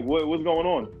end. What's going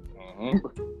on?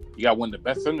 Mm-hmm. You got one of the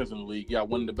best centers in the league. You got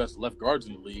one of the best left guards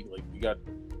in the league. You got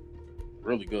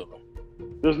really good.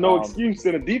 There's no excuse,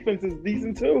 and the defense is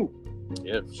decent too.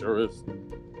 Yeah, sure is.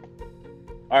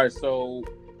 All right, so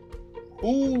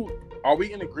who are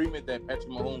we in agreement that Patrick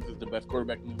Mahomes is the best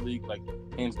quarterback in the league,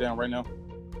 hands down right now?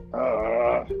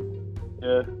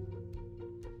 Yeah.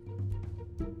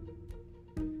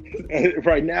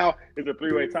 Right now, it's a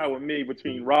three-way tie with me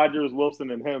between Rodgers,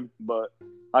 Wilson, and him. But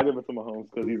I give it to Mahomes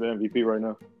because he's the MVP right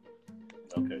now.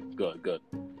 Okay, good.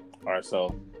 All right,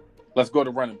 so let's go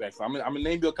to running backs. I'm gonna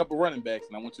name you a couple running backs,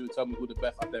 and I want you to tell me who the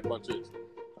best out that bunch is.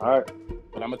 All right.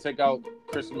 But I'm gonna take out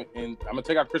Christian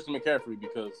McCaffrey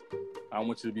because I don't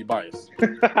want you to be biased.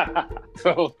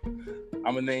 So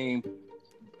I'm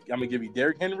gonna give you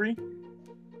Derrick Henry,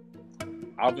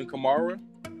 Alvin Kamara,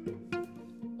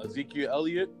 Ezekiel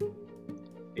Elliott,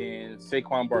 and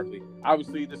Saquon Barkley.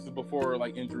 Obviously, this is before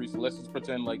injuries, so let's just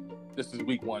pretend this is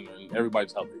week 1 and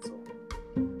everybody's healthy. So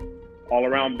all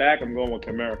around back, I'm going with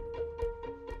Kamara.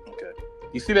 Okay.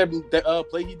 You see that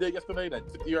play he did yesterday, that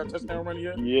 50-yard touchdown run he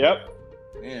had? Yep.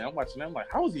 Man, I'm watching that. I'm like,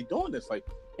 how is he doing this?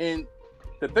 And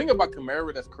the thing about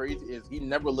Kamara that's crazy is he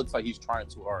never looks like he's trying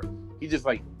too hard. He just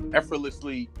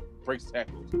effortlessly breaks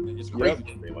tackles. It's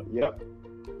crazy. Yep.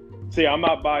 See, I'm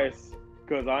not biased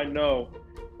because I know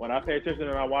when I pay attention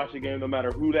and I watch the game, no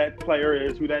matter who that player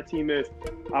is, who that team is,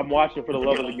 I'm watching for the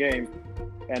love of the game.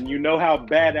 And you know how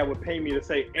bad that would pay me to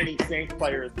say any Saints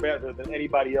player is better than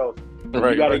anybody else.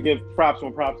 Right, you got to give props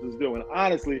when props is due. And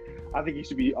honestly, I think he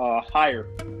should be higher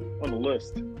on the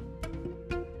list.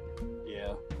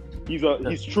 Yeah.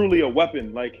 He's truly a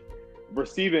weapon.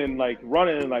 Receiving,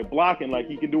 running, blocking,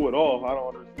 he can do it all. I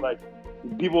don't understand.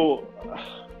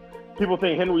 People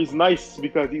think Henry's nice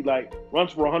because he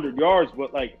runs for 100 yards,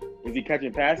 but is he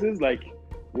catching passes?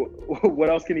 What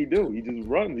else can he do? He just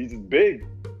runs. He's just big.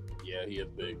 Yeah, he is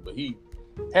big, but he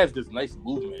has this nice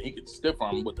movement. He could stiff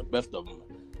arm with the best of them.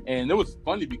 And it was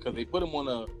funny because they put him on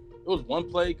it was one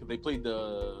play because they played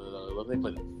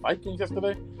the Vikings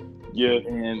yesterday. Yeah.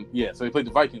 And so they played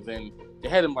the Vikings and they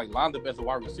had him lined up as a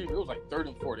wide receiver. It was 3rd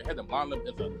and 4. They had him lined up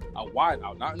as a wide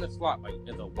out, not in the slot,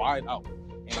 as a wide out.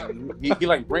 And he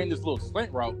ran this little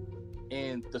slant route,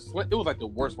 and it was the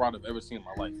worst route I've ever seen in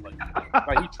my life.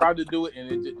 He tried to do it,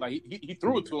 and it just, he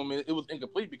threw it to him, and it was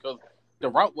incomplete because the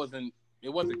route wasn't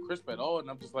crisp at all. And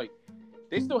I'm just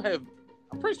they still have.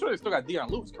 I'm pretty sure they still got Deion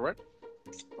Lewis, correct?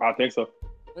 I think so.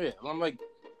 Yeah, and I'm like,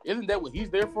 isn't that what he's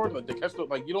there for? To catch the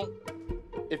you don't.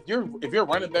 If your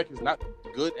running back is not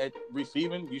good at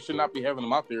receiving, you should not be having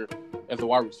him out there as a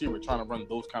wide receiver trying to run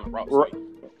those kind of routes. Right.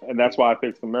 And that's why I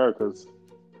picked Kamara because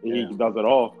he does it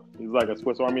all. He's like a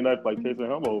Swiss Army knife, Taysom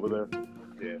Hill over there.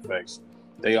 Yeah, thanks.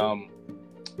 They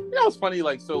it's funny.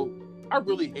 So I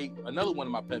really hate another one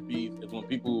of my pet peeves is when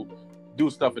people do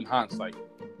stuff in hindsight.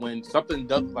 When something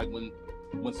does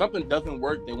when something doesn't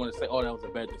work, they want to say, "Oh, that was a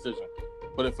bad decision."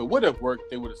 But if it would have worked,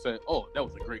 they would have said, "Oh, that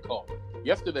was a great call."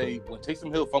 Yesterday, when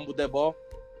Taysom Hill fumbled that ball,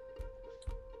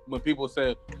 when people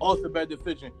say, "Oh, it's a bad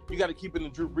decision. You got to keep it in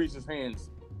Drew Brees'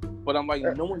 hands." But I'm like,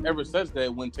 no one ever says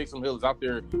that when Taysom Hill is out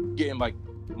there getting like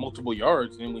multiple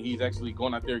yards and when he's actually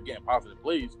going out there getting positive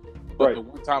plays. But the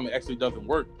one time it actually doesn't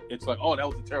work, it's like, oh, that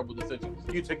was a terrible decision.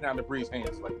 You take down the Brees'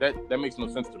 hands. Like that makes no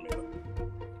sense to me.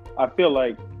 I feel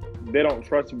like they don't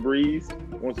trust Brees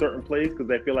on certain plays because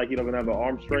they feel like he doesn't have the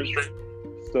arm strength.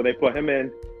 So they put him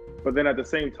in. But then at the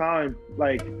same time,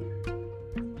 like,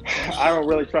 I don't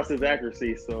really trust his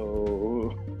accuracy.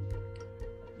 So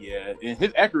yeah, and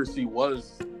his accuracy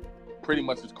was pretty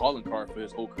much his calling card for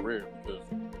his whole career because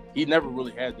he never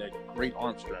really had that great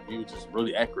arm strength. He was just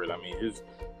really accurate. I mean,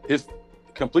 his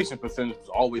completion percentage was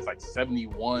always like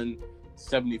 71,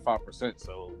 75%.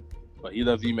 So, but he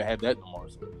doesn't even have that no more.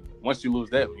 So once you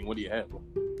lose that, I mean, what do you have?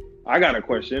 I got a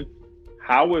question.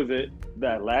 How is it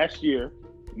that last year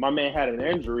my man had an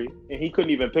injury and he couldn't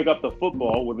even pick up the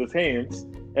football with his hands,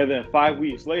 and then 5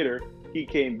 weeks later he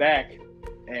came back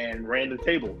and ran the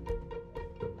table?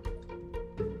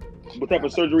 What type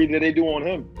of surgery did they do on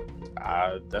him?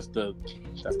 That's the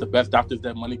best doctors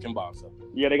that money can buy. So.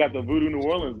 Yeah, they got the Voodoo New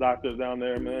Orleans doctors down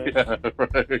there, man. Yeah,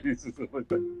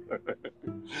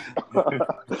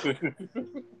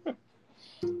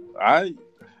 right.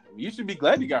 You should be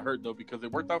glad he got hurt though, because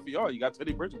it worked out for y'all. You got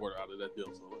Teddy Bridgewater out of that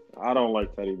deal. So. I don't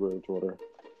like Teddy Bridgewater.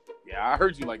 Yeah, I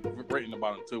heard you like ranting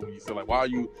about him too when you said like, why are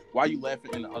you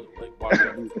laughing in the huddle? Like, why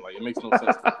are you losing? Like, it makes no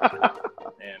sense.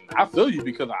 And I feel you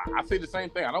because I say the same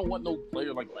thing. I don't want no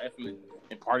player like laughing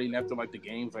and partying after like the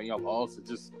games and y'all lost. It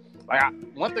just like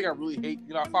one thing I really hate.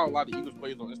 You know, I follow a lot of Eagles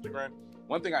players on Instagram.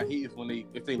 One thing I hate is when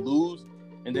if they lose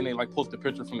and then they like post a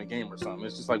picture from the game or something.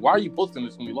 It's just like, why are you posting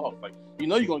this when we lost? Like, you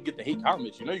know you're gonna get the hate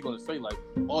comments. You know you're gonna say like,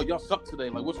 oh, y'all suck today.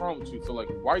 Like, what's wrong with you? So like,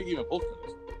 why are you even posting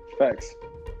this? Facts.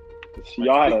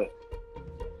 Y'all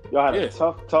had a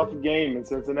tough game in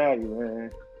Cincinnati,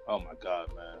 man. Oh my God,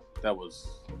 man, that was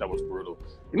brutal.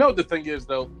 You know what the thing is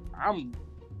though,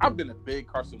 I've been a big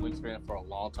Carson Wentz fan for a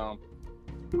long time.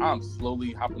 I'm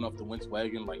slowly hopping off the Wentz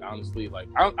wagon. Like honestly, like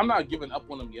I'm not giving up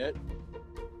on him yet,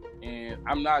 and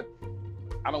I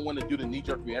don't want to do the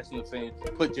knee-jerk reaction of saying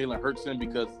put Jalen Hurts in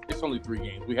because it's only 3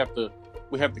 games. We have to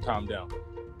calm down.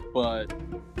 But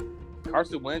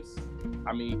Carson Wentz,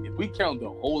 I mean, if we count the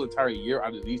whole entire year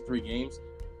out of these 3 games,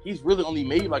 he's really only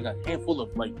made like a handful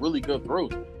of like really good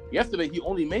throws. Yesterday, he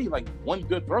only made like 1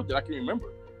 good throw that I can remember,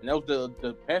 and that was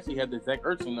the pass he had to Zach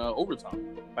Ertz in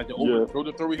overtime. Like the overthrow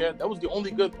the throw he had, that was the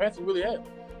only good pass he really had.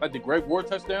 Like the Greg Ward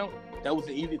touchdown, that was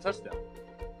an easy touchdown.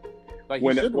 Like he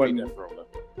should have made that throw.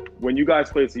 When you guys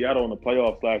played Seattle in the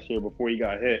playoffs last year before he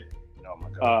got hit, oh my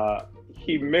God.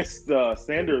 He missed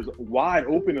Sanders wide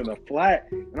open in the flat.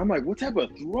 And I'm like, what type of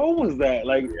throw was that?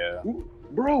 Like,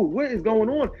 bro, what is going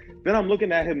on? Then I'm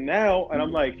looking at him now, and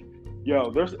I'm like,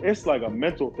 yo, it's like a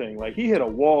mental thing. Like, he hit a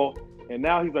wall, and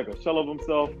now he's like a shell of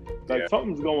himself. Like,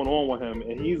 something's going on with him,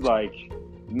 and he's like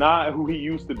not who he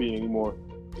used to be anymore.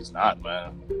 He's not,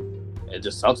 man. It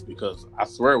just sucks because I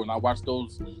swear when I watch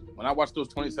those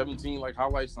 2017 like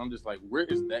highlights, I'm just like, where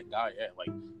is that guy at? Like,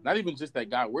 not even just that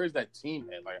guy, where is that team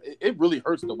at? Like, it really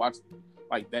hurts to watch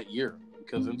like that year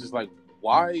because I'm just like,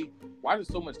 why does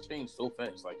so much change so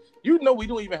fast? Like, you know, we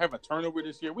don't even have a turnover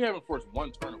this year. We haven't forced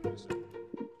 1 turnover this year.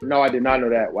 No, I did not know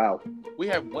that. Wow. We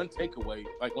have 1 takeaway,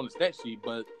 like on the stat sheet,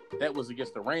 but that was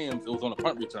against the Rams. It was on a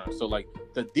punt return. So, like,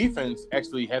 the defense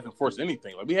actually hasn't forced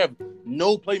anything. Like, we have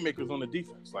no playmakers on the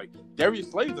defense. Like, Darius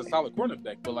Slay's a solid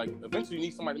cornerback, but, like, eventually you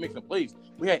need somebody to make some plays.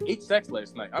 We had 8 sacks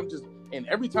last night. And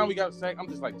every time we got a sack, I'm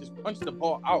just like, just punch the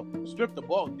ball out, strip the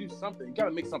ball, do something. You got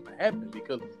to make something happen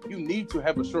because you need to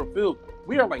have a short field.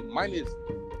 We are, like, minus,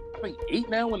 I think, 8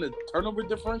 now in the turnover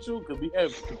differential because we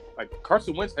have, like,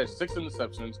 Carson Wentz has 6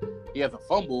 interceptions. He has a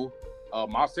fumble.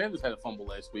 Miles Sanders had a fumble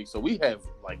last week, so we have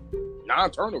like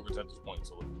 9 turnovers at this point.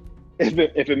 So, if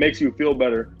it makes you feel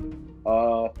better,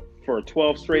 for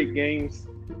 12 straight games,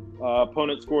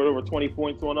 opponent scored over 20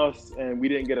 points on us, and we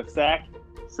didn't get a sack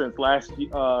since last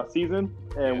season,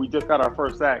 and we just got our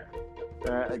first sack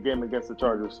a game against the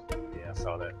Chargers. Yeah, I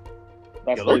saw that.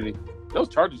 That's crazy. Those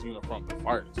Chargers uniforms are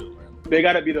fire too, man. They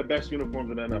got to be the best uniforms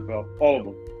in the NFL, all of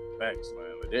them. Facts,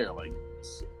 man. They're like.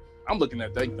 I'm looking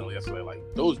at that thing yesterday, like,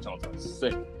 those Jones are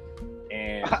sick.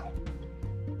 And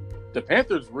the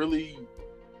Panthers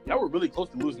y'all were really close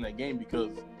to losing that game because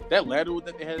that lateral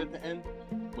that they had at the end,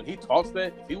 when he tossed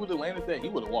that, if he would have landed that, he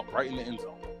would have walked right in the end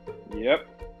zone. Yep.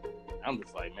 I'm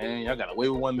just like, man, y'all got away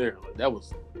with one there. Like, that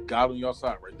was God on your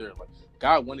side right there. Like,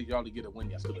 God wanted y'all to get a win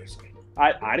yesterday.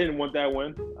 I didn't want that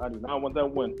win. I did not want that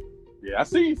win. Yeah, I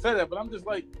see you said that, but I'm just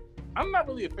like, I'm not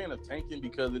really a fan of tanking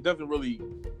because it doesn't really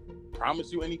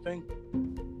promise you anything,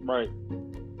 right?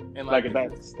 And like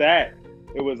that stat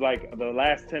it was like the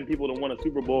last 10 people to win a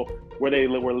Super Bowl where they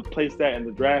were placed at in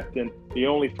the draft, and the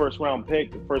only first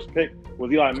pick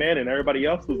was Eli Manning. Everybody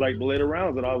else was like the later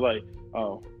rounds, and I was like,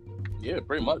 oh. Yeah,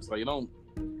 pretty much. Like, you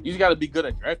just got to be good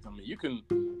at drafting.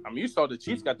 You saw the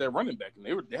Chiefs got that running back, and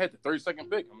they had the 32nd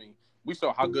pick. We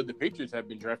saw how good the Patriots have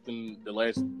been drafting the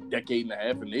last decade and a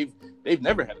half, and they've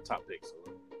never had a top pick. So,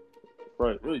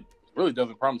 right, it really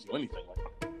doesn't promise you anything.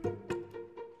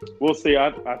 We'll see.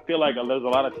 I feel like there's a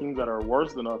lot of teams that are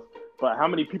worse than us. But how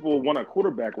many people want a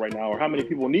quarterback right now, or how many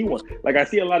people need one? Like, I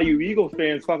see a lot of you Eagles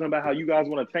fans talking about how you guys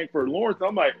want to tank for Lawrence.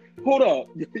 I'm like, hold up,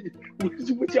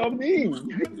 what y'all mean?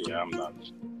 Yeah, I'm not.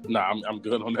 Nah, I'm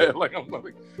good on that. Like, I'm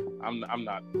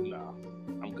not. Nah,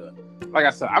 I'm good. Like I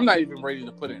said, I'm not even ready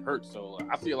to put in Hurts. So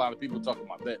I see a lot of people talking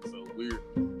about that. So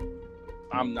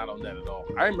I'm not on that at all.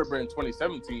 I remember in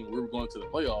 2017 we were going to the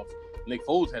playoffs. Nick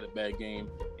Foles had a bad game,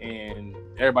 and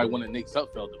everybody wanted Nick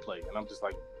Sudfeld to play, and I'm just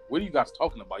like, what are you guys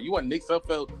talking about? You want Nick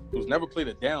Sudfeld, who's never played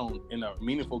a down in a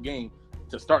meaningful game,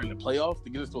 to start in the playoffs to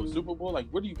get us to a Super Bowl? Like,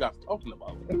 what are you guys talking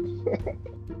about?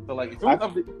 So, like, if it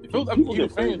was up to you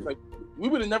fans, like, we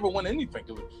would have never won anything.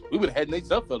 We would have had Nate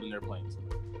Sudfeld in there playing.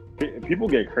 People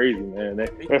get crazy, man.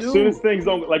 As soon as things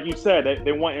don't, like you said,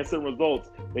 they want instant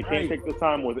results. They can't take the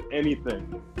time with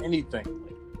anything.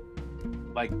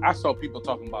 Like, I saw people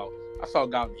talking about. I saw a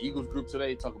guy in the Eagles group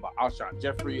today talking about Alshon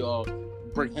Jeffrey.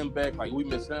 Bring him back. Like, we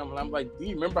miss him. And I'm like, do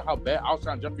you remember how bad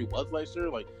Alshon Jeffrey was last year?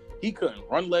 Like, he couldn't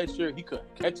run last year. He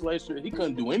couldn't catch last year. He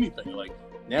couldn't do anything. Like,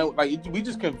 now, like, we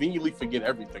just conveniently forget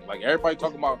everything. Like, everybody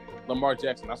talking about Lamar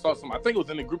Jackson. I think it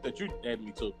was in the group that you added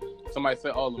me to. Somebody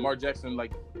said, oh, Lamar Jackson,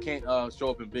 like, can't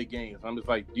show up in big games. I'm just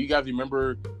like, do you guys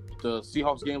remember the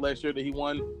Seahawks game last year that he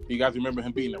won? Do you guys remember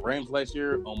him beating the Rams last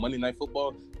year on Monday Night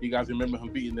Football? Do you guys remember him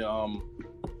beating the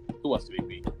who else did he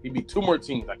beat? He beat two more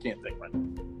teams. I can't think right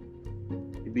now.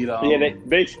 He beat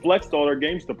they flexed all their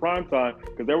games to prime time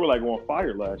because they were like on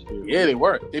fire last year. Yeah, they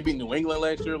were. They beat New England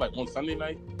last year, like on Sunday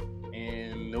night,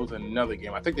 and there was another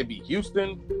game. I think they beat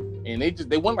Houston, and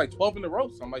they won like 12 in a row.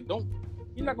 So I'm like,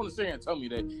 you're not going to sit here and tell me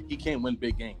that he can't win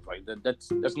big games. Like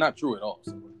that's not true at all.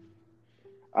 So.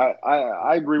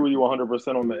 I agree with you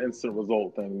 100% on the instant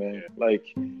result thing, man. Like,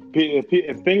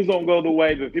 if things don't go the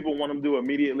way that people want them to do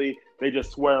immediately, they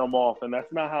just swear them off, and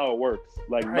that's not how it works.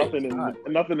 Like, nothing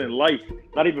in life,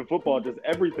 not even football, just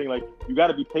everything. Like, you got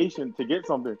to be patient to get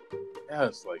something. Yeah,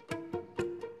 it's like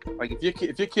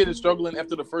if your kid is struggling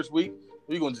after the first week,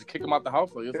 are you going to just kick him out the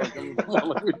house? Like, it's like,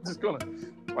 like we're just going to,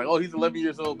 like, oh, he's 11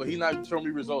 years old, but he's not showing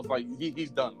me results. Like, he's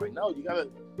done. Like, no, you got to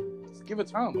just give it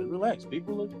time. Like, relax,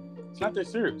 people. It's not that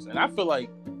serious. And I feel like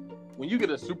when you get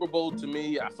a Super Bowl, to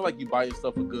me, I feel like you buy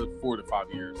yourself a good 4 to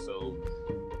 5 years. So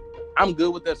I'm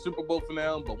good with that Super Bowl for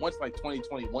now. But once like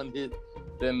 2021 hit,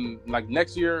 then like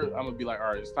next year, I'm gonna be like, all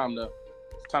right, it's time to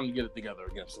get it together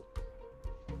again. So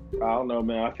I don't know,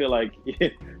 man. I feel like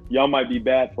y'all might be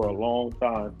bad for a long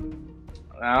time.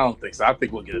 I don't think so. I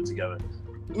think we'll get it together.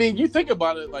 I mean, you think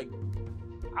about it, like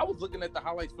I was looking at the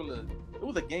highlights it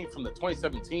was a game from the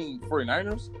 2017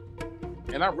 49ers.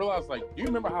 And I realized, like, do you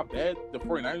remember how bad the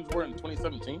 49ers were in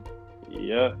 2017?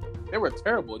 Yeah. They were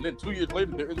terrible. And then 2 years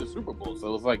later, they're in the Super Bowl.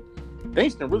 So it's like,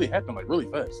 things can really happen, like, really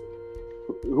fast.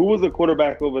 Who was the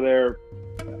quarterback over there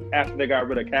after they got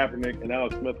rid of Kaepernick and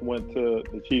Alex Smith went to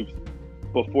the Chiefs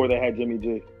before they had Jimmy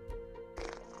G?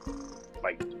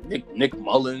 Like, Nick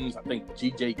Mullins, I think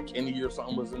G.J. Kennedy or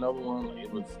something was another one. Like,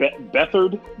 it was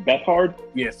Bethard?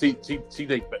 Yeah,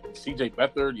 C.J.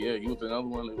 Bethard. Yeah, he was another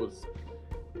one. It was,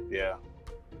 yeah.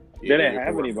 They didn't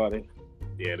have anybody.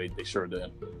 Yeah, they sure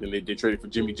did. Then they traded for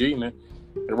Jimmy G, and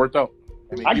it worked out.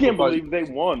 I can't believe they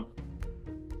won.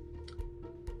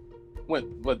 When?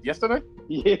 What, yesterday?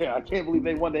 Yeah, I can't believe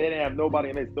they won. They didn't have nobody,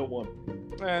 and they still won.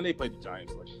 Man, they played the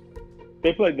Giants.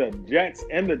 They played the Jets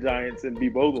and the Giants and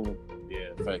beat both of them. Yeah,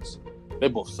 thanks. They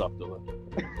both sucked a little.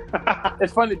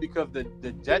 It's funny because the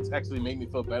Jets actually made me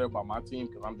feel better about my team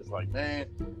because I'm just like, man,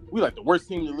 we like the worst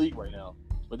team in the league right now.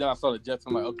 But then I saw the Jets.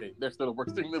 I'm like, okay, they're still the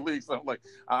worst team in the league. So I'm like,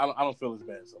 I don't feel as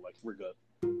bad. So like, we're good.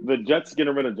 The Jets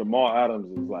getting rid of Jamal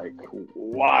Adams is like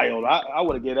wild. I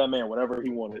would have gave that man whatever he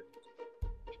wanted.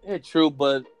 Yeah, true.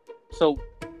 But so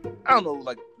I don't know.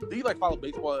 Like, do you like follow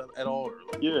baseball at all? Or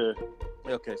like, yeah.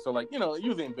 Okay, so like, you know,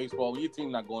 usually in baseball, when your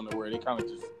team not going nowhere, they kind of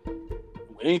just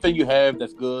anything you have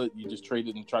that's good, you just trade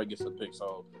it and try to get some picks.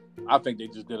 So I think they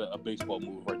just did a baseball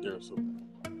move right there. So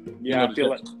yeah, I feel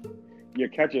like your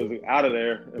catcher is out of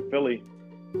there in Philly.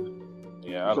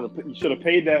 Yeah, you should have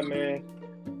paid that man.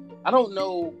 I don't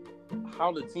know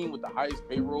how the team with the highest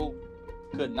payroll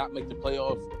could not make the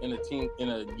playoffs in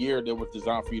a year that was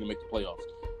designed for you to make the playoffs.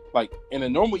 Like in a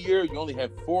normal year, you only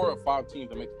have 4 or 5 teams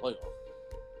that make the playoffs.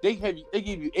 They give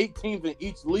you 8 teams in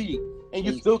each league, and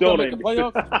you still couldn't make the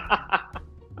playoffs.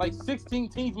 Like 16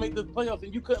 teams made the playoffs,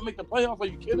 and you couldn't make the playoffs. Are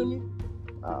you kidding me?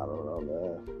 I don't know,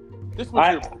 man. This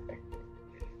was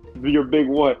your big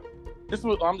what?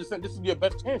 I'm just saying, this is your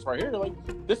best chance right here. Like,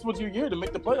 this was your year to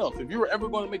make the playoffs. If you were ever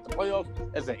going to make the playoffs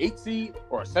as an 8 seed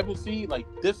or a 7 seed, like,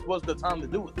 this was the time to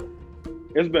do it.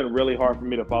 It's been really hard for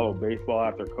me to follow baseball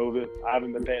after COVID. I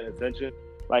haven't been paying attention.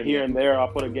 Like, here and there, I'll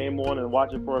put a game on and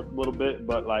watch it for a little bit,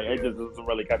 but, like, it just doesn't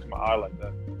really catch my eye like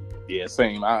that. Yeah,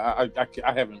 same. I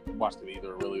haven't watched it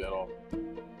either, really, at all.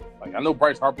 Like, I know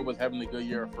Bryce Harper was having a good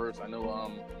year at first. I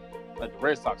know, like, the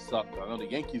Red Sox sucked. I know the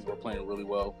Yankees were playing really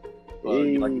well. But,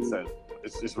 like you said,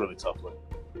 it's really tough.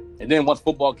 And then once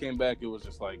football came back, it was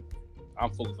just like, I'm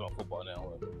focused on football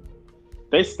now.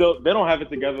 They don't have it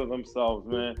together themselves,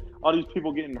 man. All these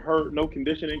people getting hurt, no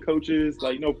conditioning coaches,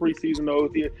 like no preseason, no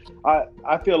OT.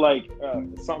 I feel like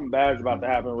something bad's about to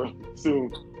happen really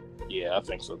soon. Yeah, I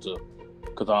think so too.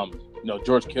 Because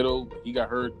George Kittle, he got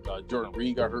hurt. Jordan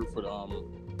Reed got hurt for the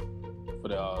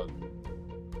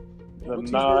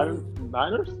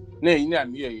Niners. Yeah,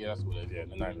 that's what it is. Yeah,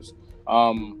 the Niners.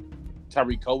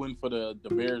 Tyreek Cohen for the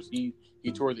Bears, he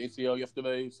tore his ACL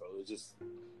yesterday, so it's just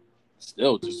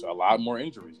still just a lot more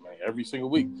injuries, man. Every single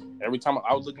week. Every time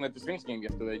I was looking at the Saints game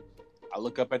yesterday, I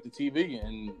look up at the TV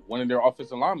and one of their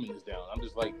offensive linemen is down. I'm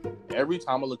just like, every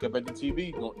time I look up at the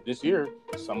TV this year,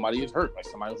 somebody is hurt. Like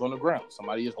somebody's on the ground.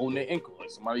 Somebody is holding their ankle.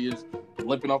 Like somebody is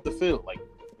limping off the field. Like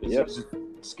it's just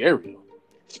scary.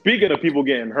 Speaking of people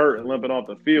getting hurt and limping off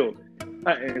the field,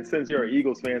 and since you're an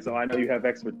Eagles fan, so I know you have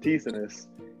expertise in this,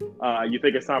 you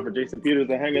think it's time for Jason Peters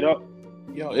to hang it up?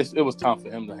 Yo, it was time for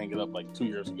him to hang it up like 2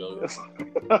 years ago.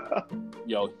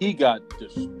 Yo, he got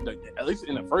just, at least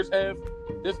in the first half,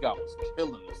 this guy was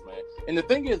killing us, man. And the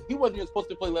thing is, he wasn't even supposed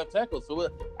to play left tackle, so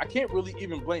I can't really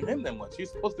even blame him that much. He's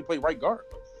supposed to play right guard.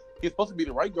 He's supposed to be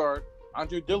the right guard.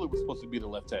 Andre Dillard was supposed to be the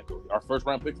left tackle, our first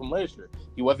round pick from last year.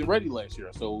 He wasn't ready last year,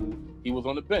 so he was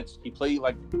on the bench. He played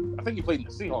I think he played in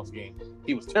the Seahawks game.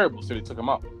 He was terrible, so they took him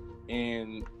out.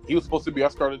 And he was supposed to be our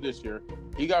starter this year.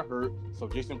 He got hurt, so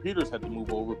Jason Peters had to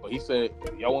move over. But he said,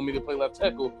 if y'all want me to play left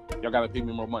tackle, y'all got to pay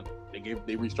me more money. They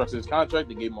restructured his contract.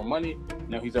 They gave him more money.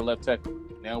 Now he's at left tackle.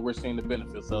 Now we're seeing the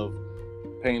benefits of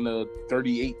paying a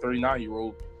 38,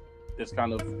 39-year-old this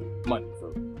kind of money.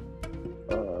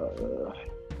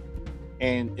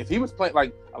 And if he was playing,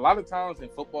 like a lot of times in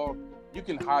football, you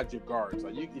can hide your guards.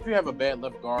 Like if you have a bad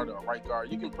left guard or a right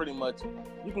guard, you can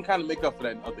kind of make up for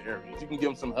that in other areas. You can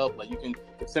give him some help. Like the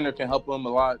center can help him a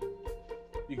lot.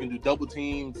 You can do double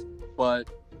teams, but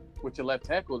with your left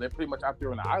tackle, they're pretty much out there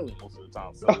on the island most of the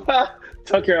time. So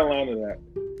tell Carolina that.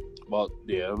 Well,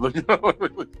 yeah, but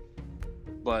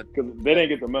because they didn't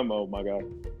get the memo, my guy.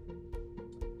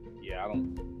 Yeah, I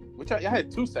don't. Which I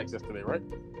had 2 sacks yesterday, right?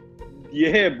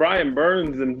 Yeah, Brian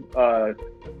Burns and I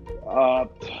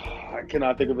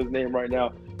cannot think of his name right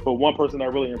now. But one person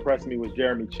that really impressed me was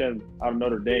Jeremy Chin out of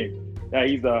Notre Dame. Yeah,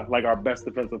 he's like our best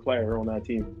defensive player on that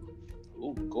team.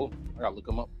 Ooh, cool. I gotta look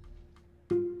him up.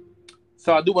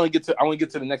 So I want to get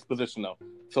to the next position though.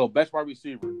 So best wide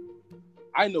receiver.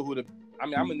 I know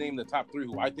I'm gonna name the top 3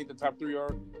 who I think the top 3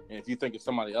 are. And if you think it's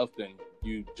somebody else, then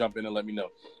you jump in and let me know.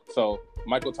 So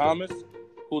Michael Thomas,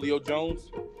 Julio Jones,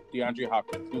 DeAndre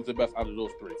Hopkins. Who's the best out of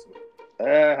those 3?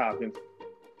 Hopkins.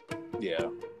 Yeah.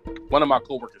 One of my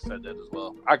coworkers said that as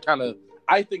well. I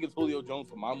think it's Julio Jones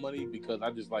for my money because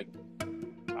I just like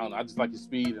his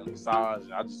speed and his size.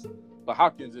 But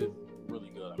Hopkins is really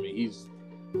good. I mean,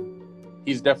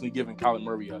 he's definitely giving Kyler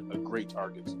Murray a great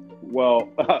target. Well,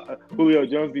 Julio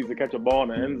Jones needs to catch a ball in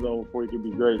the end zone before he can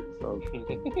be great. So,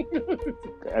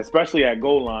 especially at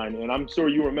goal line, and I'm sure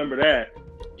you remember that.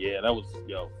 Yeah, that was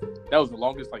the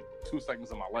longest 2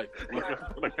 seconds of my life.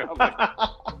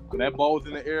 When that ball was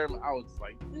in the air, I was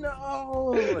like,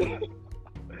 no.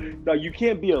 No, you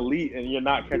can't be elite and you're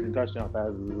not catching touchdown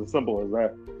passes. It's as simple as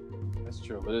that. That's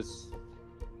true, but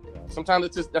sometimes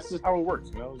that's just how it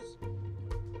works.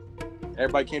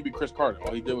 Everybody can't be Chris Carter.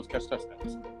 All he did was catch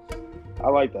touchdowns. I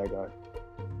like that guy.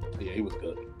 Yeah, he was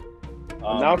good.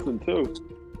 Announcing too.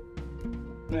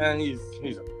 Man, he's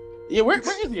where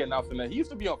is he announcing that? He used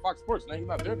to be on Fox Sports. Now he's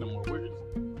not there no more. Where is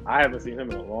he? I haven't seen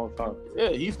him in a long time.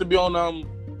 Yeah, he used to be on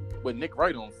with Nick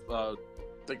Wright on I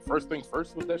think First Things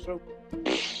First was that show.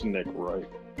 Nick Wright.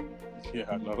 Yeah,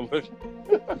 I know.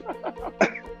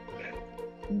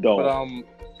 Don't.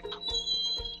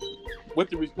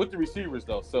 But with the receivers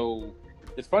though, so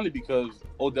it's funny because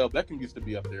Odell Beckham used to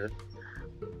be up there.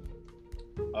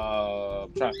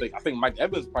 I'm trying to think. I think Mike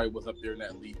Evans probably was up there in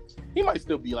that league. He might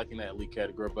still be in that elite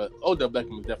category, but Odell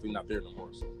Beckham is definitely not there no more.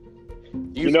 So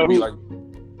he used to be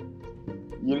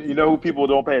You know who people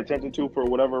don't pay attention to for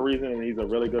whatever reason, and he's a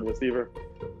really good receiver?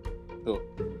 Who?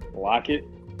 Lockett.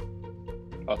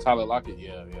 Oh, Tyler Lockett.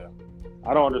 Yeah.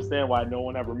 I don't understand why no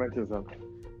one ever mentions him.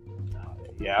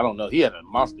 Yeah, I don't know. He had a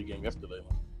monster game yesterday.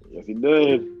 Yes, he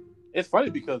did. It's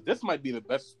funny because this might be the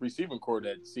best receiving core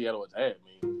that Seattle has had.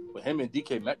 I mean, with him and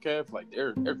DK Metcalf, like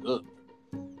they're good.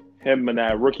 Him and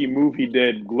that rookie move he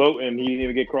did, gloating, he didn't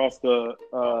even get across the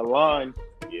line.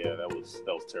 Yeah, that was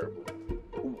terrible.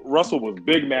 Russell was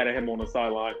big mad at him on the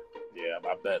sideline. Yeah,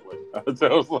 about that way.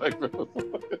 That was like,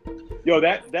 yo,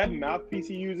 that mouthpiece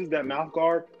he uses, that mouth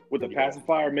guard with the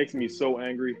pacifier, makes me so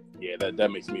angry. Yeah,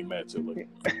 that makes me mad too. Like,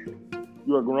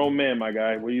 you're a grown man, my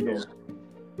guy. What are you doing?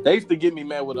 They used to get me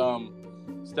mad with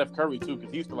Steph Curry too,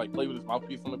 because he used to like play with his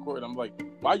mouthpiece on the court. And I'm like,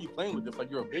 why are you playing with this like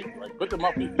you're a baby? Like, put the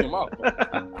mouthpiece in your mouth.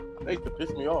 Like, they used to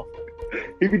piss me off.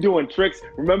 He be doing tricks.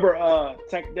 Remember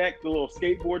Tech Deck, the little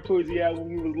skateboard toys he had when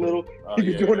he was little? He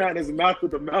be doing that in his mouth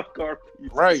with the mouth guard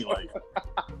piece. Right, like.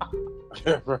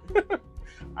 Yeah, right.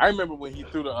 I remember when he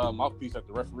threw the mouthpiece at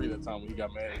the referee that time when he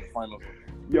got mad in the finals.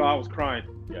 Yo, I was crying.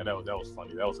 Yeah, that was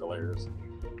funny. That was hilarious.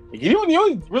 You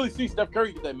don't really see Steph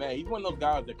Curry get that mad. He's one of those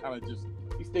guys that kind of just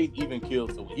he stays even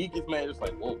killed. So when he gets mad, it's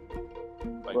like, whoa,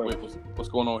 like right. wait, what's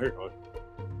going on here?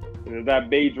 That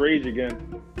beige rage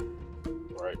again.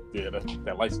 Right? Yeah,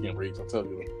 that light skin rage. I'll tell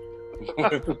you.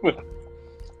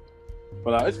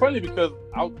 But it's funny because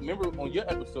I remember on your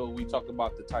episode we talked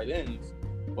about the tight ends,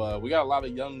 but we got a lot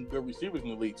of young good receivers in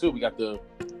the league too. We got the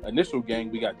initial gang.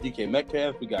 We got DK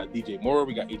Metcalf. We got DJ Moore.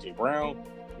 We got AJ Brown.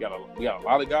 We got a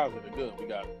lot of guys that are good. We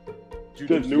got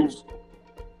Juju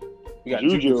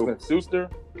Smith-Schuster.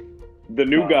 The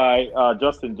new guy,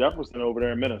 Justin Jefferson over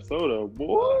there in Minnesota.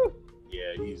 Boy.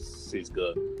 Yeah, he's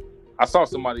good. I saw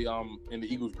somebody in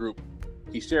the Eagles group.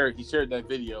 He shared that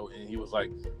video and he was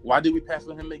like, "Why did we pass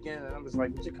on him again?" And I'm just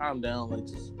like, "Would you calm down? Like,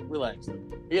 just relax."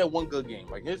 He had one good game.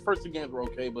 Like his first two games were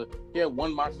okay, but he had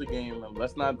one monster game. And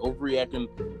let's not overreact,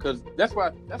 because that's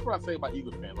what I say about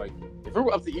Eagles fans. Like, if it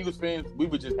were up to Eagles fans, we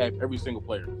would just have every single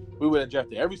player. We would have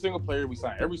drafted every single player. We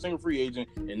signed every single free agent,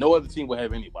 and no other team would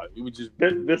have anybody. We would just.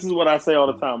 This is what I say all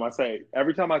the time. I say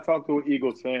every time I talk to an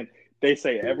Eagles fan, they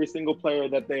say every single player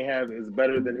that they have is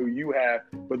better than who you have,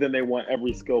 but then they want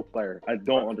every skilled player. I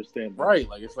don't understand that. Right.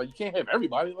 Like, it's like you can't have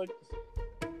everybody. Like,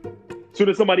 as soon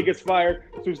as somebody gets fired,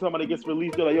 as soon as somebody gets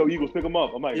released, they're like, "Yo, Eagles, pick them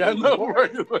up." I'm like, yeah, I know,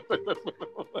 right?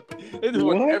 They just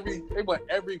want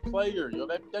every player. Yo,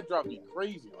 that drives me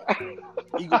crazy. Like,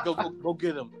 Eagles, go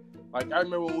get him. Like, I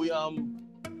remember when we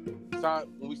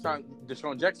signed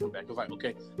Deshaun Jackson back. It was like,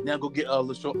 okay, now go get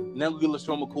LaShawn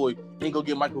McCoy, and go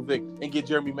get Michael Vick, and get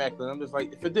Jeremy Maclin. I'm just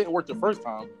like, if it didn't work the first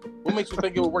time, what makes you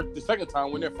think it would work the second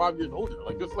time when they're 5 years older?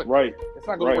 Like, it's like, right, it's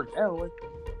not going to work now. Like,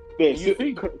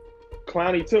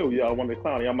 Clowney too. Yeah, I wanted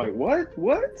Clowney. I'm like, what?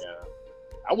 Yeah,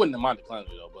 I wouldn't have minded Clowney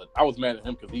though, but I was mad at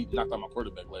him because he knocked out my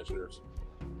quarterback last year. So.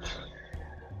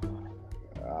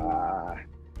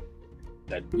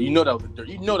 That was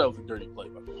a dirty play.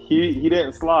 He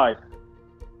didn't slide.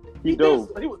 He dove.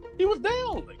 He was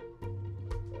down. Like,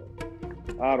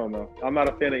 I don't know. I'm not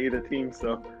a fan of either team,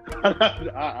 so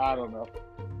I don't know.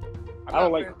 I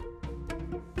don't like.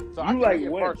 So you like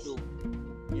Wentz?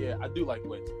 Yeah, I do like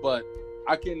Wentz, but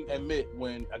I can admit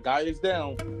when a guy is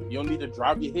down, you don't need to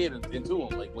drive your head into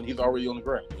him. Like when he's already on the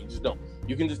ground, you just don't.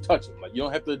 You can just touch him. Like you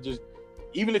don't have to just.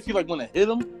 Even if you like want to hit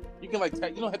him, you can like.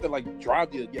 You don't have to like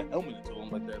drive your helmet into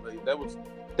him like that. Like, that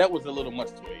was a little much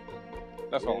to me.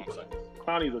 That's all I'm saying.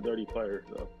 Clowney's a dirty player,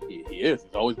 so he is.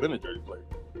 He's always been a dirty player,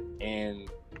 and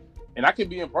I can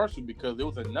be impartial because there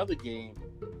was another game.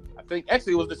 I think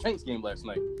actually it was the Saints game last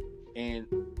night, and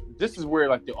this is where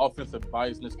like the offensive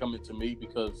biasness coming to me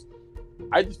because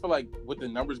I just feel like with the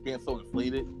numbers being so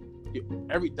inflated,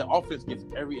 the offense gets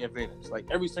every advantage, like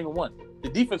every single one. The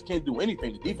defense can't do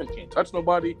anything. The defense can't touch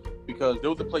nobody because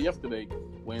there was a play yesterday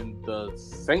when the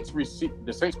Saints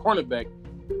cornerback,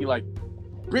 he like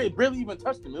barely even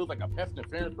touched him. It was like a pass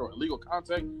interference or illegal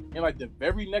contact. And like the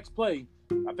very next play,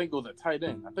 I think it was a tight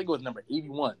end. I think it was number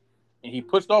 81. And he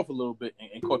pushed off a little bit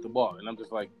and caught the ball. And I'm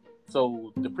just like,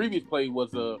 so the previous play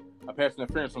was a pass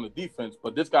interference on the defense,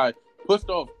 but this guy pushed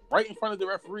off right in front of the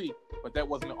referee, but that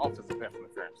wasn't an offensive pass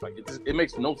interference. Like it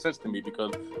makes no sense to me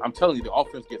because I'm telling you, the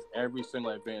offense gets every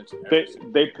single advantage.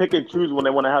 They pick and choose when they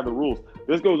want to have the rules.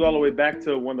 This goes all the way back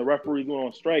to when the referees went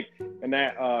on strike in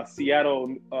that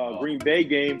Seattle Green Bay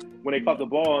game when they caught the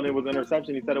ball and it was an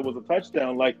interception. He said it was a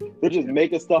touchdown. Like they're just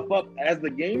making stuff up as the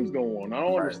games go on. I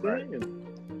don't understand.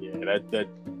 Right. Yeah, that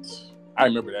I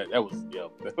remember that. That was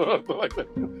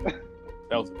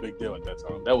that was a big deal at that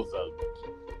time. That was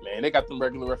Man, they got them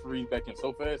regular referees back in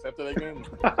so fast after that game.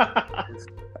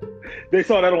 They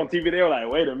saw that on TV. They were like,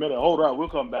 "Wait a minute, hold up, we'll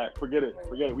come back. Forget it,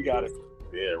 we got it."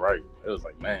 Yeah, right. It was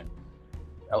like, man,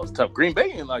 that was tough. Green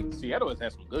Bay and like Seattle has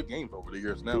had some good games over the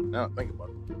years. Now I think about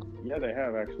it. Yeah, they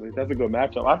have actually. That's a good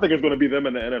matchup. I think it's going to be them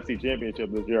in the NFC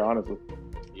Championship this year. Honestly.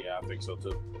 Yeah, I think so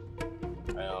too.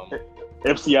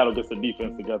 If Seattle gets the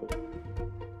defense together,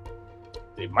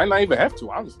 they might not even have to.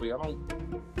 Honestly, I'm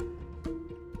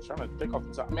trying to think off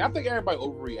the top. I mean, I think everybody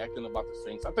overreacting about the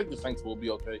Saints. I think the Saints will be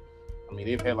okay. I mean,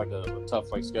 they've had like a tough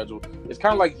schedule. It's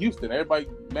kind of like Houston. Everybody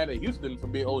mad at Houston for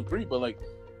being 0-3, but like,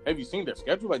 have you seen their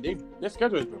schedule? Like, their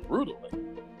schedule has been brutal. Like,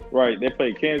 right? They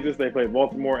play Kansas, they play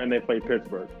Baltimore, and they play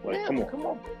Pittsburgh. Like, yeah, come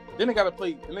on. Then they got to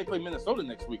play. Then they play Minnesota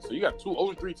next week. So you got 2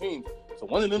 0-3 teams. So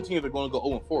one of them teams are going to go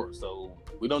 0-4. So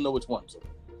we don't know which one. So.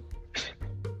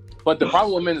 But the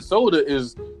problem with Minnesota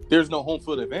is there's no home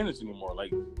field advantage anymore.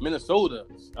 Like Minnesota,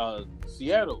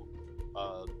 Seattle,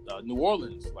 New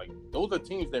Orleans, like those are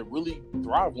teams that really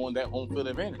thrive on that home field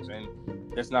advantage, and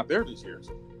that's not there this year.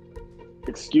 So.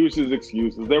 Excuses.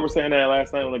 They were saying that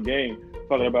last night on the game,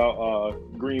 talking about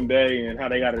Green Bay and how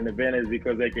they got an advantage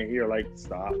because they can hear. Like,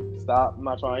 stop. I'm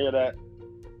not trying to hear that.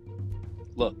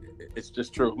 Look, it's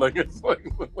just true. Like it's like,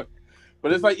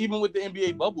 but it's like even with the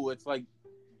NBA bubble, it's like.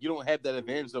 You don't have that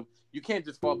advantage of you can't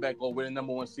just fall back. Oh, we're the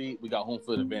number 1 seed. We got home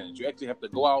field advantage. You actually have to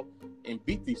go out and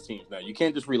beat these teams now. You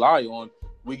can't just rely on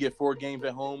we get 4 games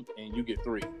at home and you get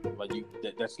 3. Like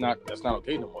that's not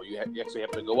okay no more. You actually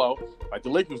have to go out like the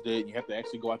Lakers did. You have to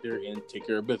actually go out there and take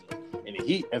care of business. And the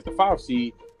Heat, as the 5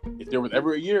 seed, if there was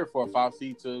ever a year for a 5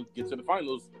 seed to get to the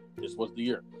finals, this was the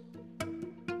year.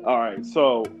 All right.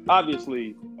 So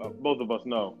obviously, both of us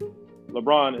know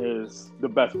LeBron is the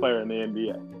best player in the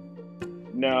NBA.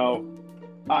 Now,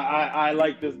 I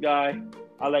like this guy.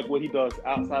 I like what he does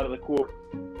outside of the court.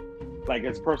 Like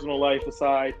his personal life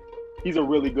aside, he's a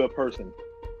really good person.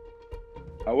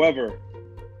 However,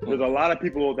 there's a lot of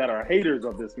people that are haters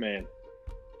of this man.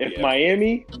 If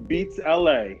Miami beats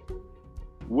LA,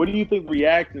 what do you think the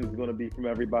reaction is going to be from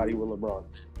everybody with LeBron?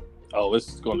 Oh,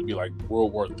 it's going to be like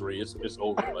World War III. It's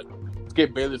over. Like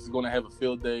Skip Bayless is going to have a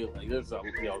field day. Like there's the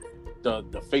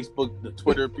Facebook, the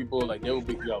Twitter people, like they will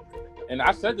be And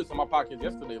I said this on my podcast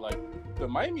yesterday, like the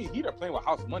Miami Heat are playing with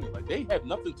house money. Like they have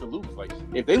nothing to lose. Like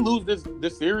if they lose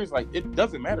this series, like it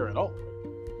doesn't matter at all.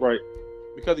 Right.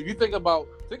 Because if you think about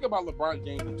LeBron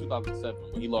James in 2007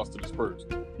 when he lost to the Spurs,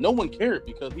 no one cared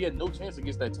because he had no chance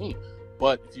against that team.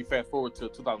 But if you fast forward to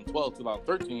 2012,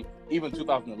 2013, even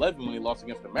 2011 when he lost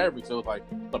against the Mavericks, it was like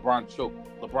LeBron choked.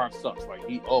 LeBron sucks. Like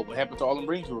what happened to all them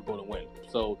rings you were going to win?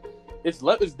 So it's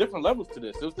different levels to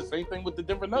this. It was the same thing with the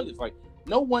Denver Nuggets. Like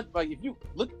no one, like if you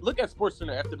look at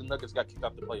SportsCenter after the Nuggets got kicked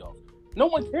out the playoffs, no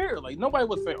one cared. Like nobody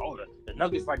would say, "Oh, the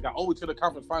Nuggets like got all the way to the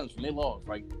conference finals and they lost."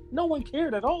 Like no one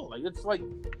cared at all. Like it's like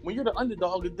when you're the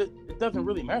underdog, it doesn't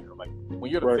really matter. Like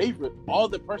when you're the favorite, all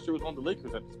the pressure was on the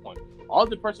Lakers at this point. All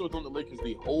the pressure was on the Lakers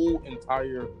the whole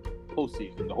entire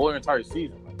postseason, the whole entire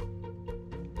season. Like,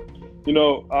 you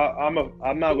know,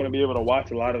 I'm not going to be able to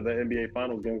watch a lot of the NBA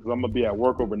Finals games because I'm going to be at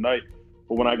work overnight.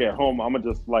 But when I get home, I'm going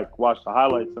to just like watch the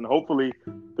highlights. And hopefully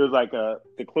there's like the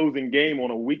closing game on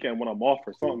a weekend when I'm off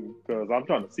or something because I'm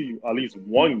trying to see at least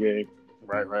one game.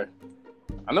 Right.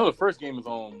 I know the first game is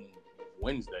on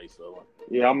Wednesday, so.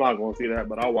 Yeah, I'm not going to see that,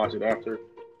 but I'll watch it after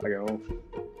I get home.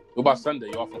 What about Sunday?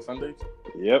 You off on Sundays?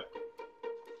 Yep.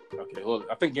 Okay, well,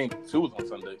 I think Game 2 is on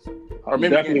Sundays. Or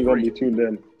maybe definitely going to be tuned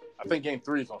in. I think Game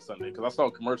 3 is on Sunday because I saw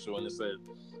a commercial and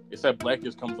it said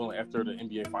Blackish comes on after the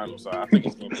NBA Finals, so I think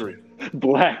it's Game 3.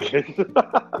 Blackish.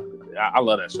 Yeah, I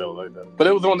love that show like that. But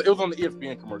it was on the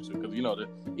ESPN commercial because you know the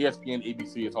ESPN,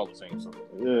 ABC, it's all the same. So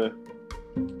yeah.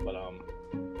 But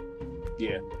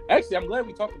yeah. Actually, I'm glad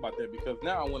we talked about that because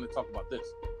now I want to talk about this.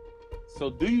 So,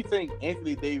 do you think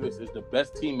Anthony Davis is the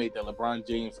best teammate that LeBron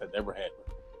James has ever had?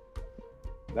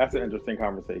 That's an interesting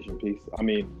conversation piece. I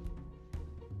mean,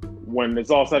 when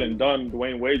it's all said and done,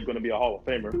 Dwayne Wade's going to be a Hall of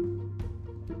Famer.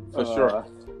 For sure.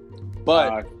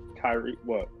 But Kyrie,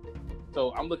 what?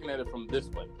 So I'm looking at it from this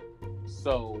way.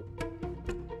 So,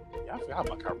 yeah, I forgot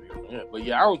about Kyrie. Yeah, but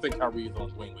yeah, I don't think Kyrie is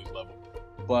on Dwayne Wade's level.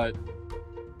 But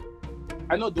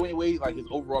I know Dwayne Wade, like his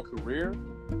overall career,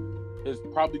 is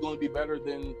probably going to be better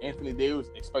than Anthony Davis,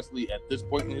 especially at this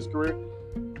point in his career.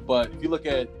 But if you look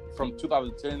at from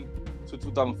 2010 to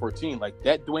 2014, like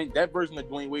that version of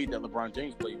Dwayne Wade that LeBron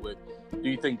James played with, do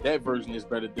you think that version is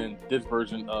better than this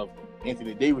version of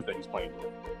Anthony Davis that he's playing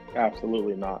with?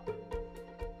 Absolutely not.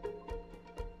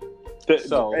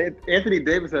 So Anthony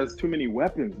Davis has too many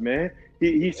weapons, man.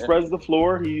 He spreads the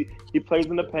floor. He plays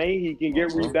in the paint. He can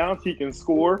get rebounds. He can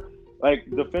score. Like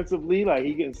defensively, like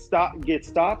he can get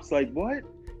stops. Like what?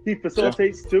 He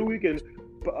facilitates too. He can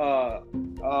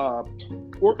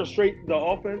orchestrate the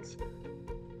offense.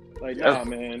 Like nah,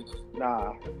 man,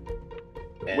 nah.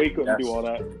 Wade couldn't do all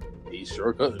that. He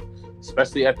sure could,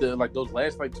 especially after like those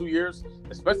last like 2 years,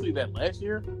 especially that last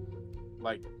year.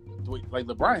 Like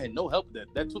LeBron had no help with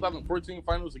that 2014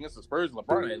 finals against the Spurs.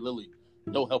 LeBron had literally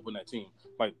no help in that team.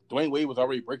 Like Dwayne Wade was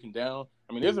already breaking down.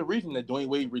 I mean, there's a reason that Dwayne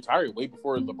Wade retired way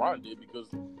before LeBron did, because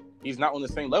he's not on the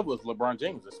same level as LeBron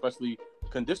James, especially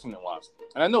conditioning wise.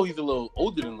 And I know he's a little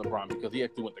older than LeBron because he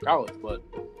actually went to college, but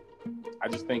I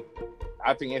think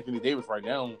Anthony Davis right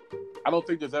now, I don't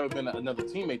think there's ever been another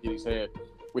teammate that he's had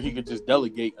where he could just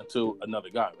delegate unto another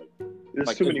guy.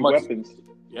 There's too many weapons.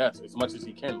 Yes, as much as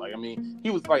he can. Like, I mean, he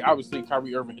was like, obviously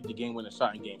Kyrie Irving hit the game-winning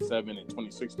shot in Game 7 in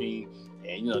 2016,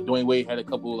 and Dwayne Wade had a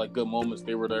couple like good moments.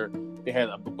 They were there. They had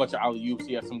a bunch of alley-oops.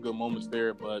 He had some good moments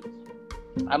there, but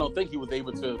I don't think he was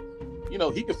able to.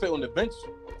 He could sit on the bench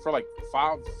for like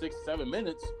 5, 6, 7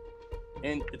 minutes,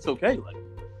 and it's okay. Like,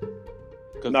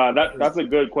 that's a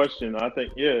good question. I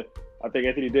think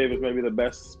Anthony Davis may be the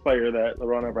best player that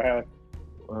LeBron ever had.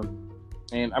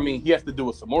 And I mean, he has to do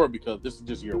it some more because this is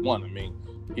just year one. I mean,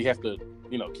 he has to,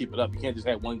 keep it up. He can't just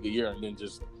have one good year and then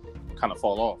just kind of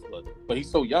fall off. But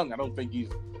he's so young. I don't think he's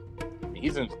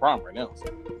in his prime right now. So.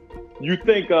 You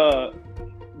think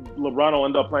LeBron will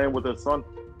end up playing with his son?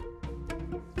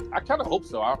 I kind of hope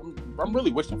so. I'm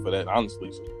really wishing for that,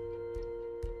 honestly.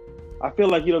 I feel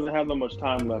like he doesn't have that much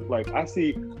time left. Like, I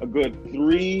see a good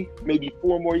 3, maybe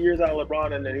 4 more years out of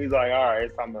LeBron, and then he's like, all right,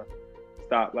 it's time to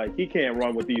stop. Like, he can't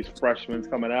run with these freshmen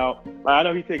coming out. Like, I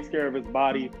know he takes care of his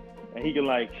body, and he can,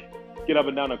 like, get up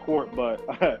and down the court, but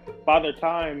Father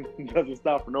Time doesn't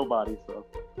stop for nobody, so.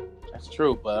 That's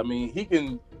true, but, I mean,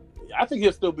 I think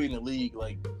he'll still be in the league,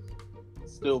 like,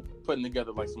 still putting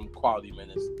together, like, some quality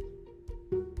minutes.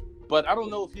 But I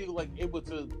don't know if he's, like, able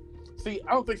to – see,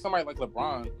 I don't think somebody like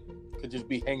LeBron could just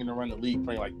be hanging around the league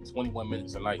playing, like, 21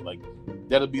 minutes a night. Like,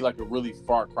 that'll be, like, a really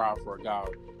far cry for a guy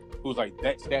who's, like,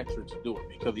 that stature to do it.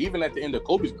 Because even at the end of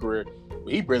Kobe's career,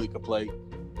 when he barely could play,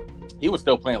 he was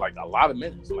still playing, like, a lot of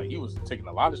minutes. Like, he was taking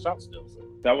a lot of shots still. So.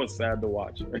 That was sad to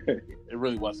watch. It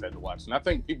really was sad to watch. And I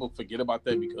think people forget about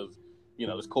that because,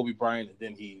 it's Kobe Bryant, and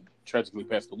then he tragically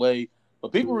passed away.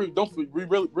 But people don't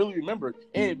really remember it,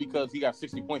 and because he got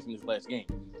 60 points in his last game.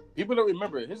 People don't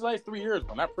remember it. His last 3 years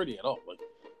were not pretty at all. Like,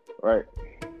 right.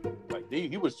 Like,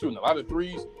 he was shooting a lot of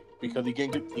threes because he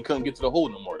couldn't get to the hole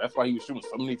no more. That's why he was shooting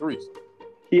so many threes.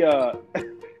 He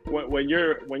when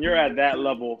you're at that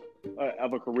level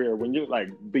of a career, when you're like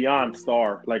beyond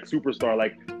star, like superstar,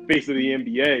 like face of the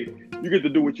NBA, you get to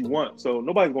do what you want. So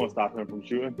nobody's going to stop him from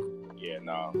shooting. Yeah,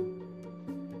 no.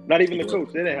 Not even the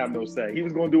coach. They didn't have no say. He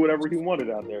was going to do whatever he wanted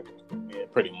out there. Yeah,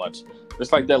 pretty much.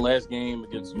 Just like that last game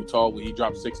against Utah where he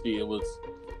dropped 60, it was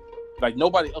like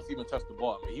nobody else even touched the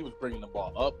ball. I mean, he was bringing the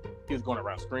ball up. He was going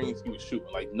around screens. He was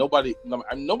shooting. Like nobody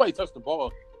touched the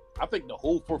ball. I think the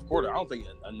whole fourth quarter, I don't think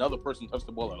another person touched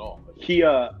the ball at all. He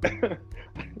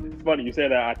it's funny you say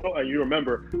that. I thought you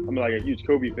remember. I'm like a huge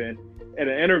Kobe fan. In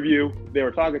an interview, they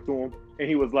were talking to him, and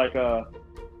he was like,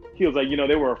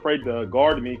 they were afraid to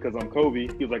guard me because I'm Kobe.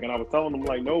 He was like, and I was telling them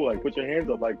like, no, like put your hands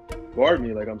up, like guard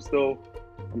me, like I'm still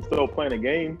playing a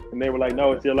game. And they were like,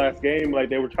 no, it's your last game. Like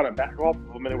they were trying to back off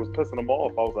of him, and it was pissing them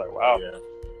off. I was like, wow. Yeah.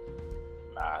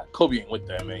 Nah, Kobe ain't with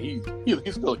that, man. He's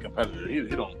still a competitor. He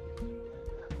don't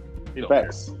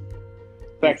Facts.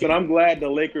 Facts. And I'm glad the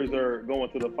Lakers are going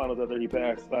to the finals after he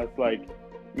passed. That's like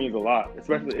means a lot.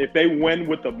 Especially if they win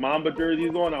with the Mamba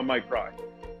jerseys on, I might cry.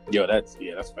 Yo, that's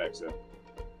facts, yeah.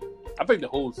 I think the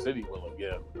whole city will, like,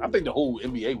 yeah. I think the whole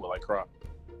NBA will, like, cry.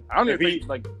 I don't even think,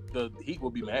 like, the Heat will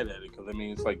be mad at it because, I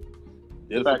mean, it's like,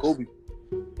 it's for Kobe.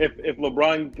 If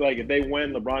LeBron, like, if they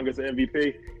win, LeBron gets an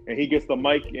MVP and he gets the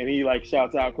mic and he, like,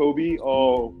 shouts out Kobe,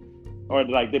 or,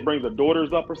 like, they bring the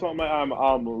daughters up or something, I'm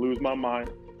going to lose my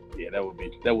mind. Yeah,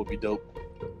 that would be dope.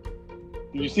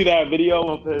 Did you see that video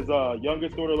of his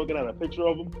youngest daughter looking at a picture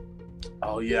of him?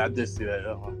 Oh, yeah, I did see that.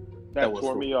 That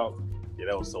tore me up. Yeah,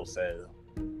 that was so sad.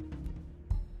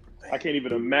 I can't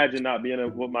even imagine not being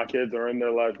what my kids are in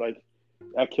their life. Like,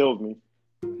 that kills me.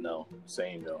 No,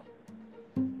 same though.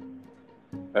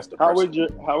 That's the.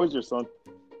 How is your son?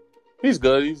 He's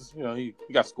good. He's he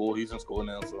got school. He's in school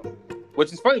now. So,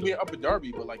 which is funny being up in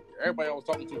Derby, but like everybody I was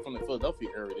talking to from the Philadelphia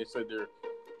area, they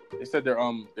said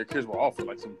their kids were off for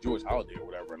like some Jewish holiday or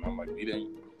whatever, and I'm like, we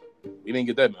didn't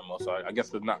get that memo. So I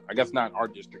guess not in our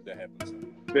district that happens.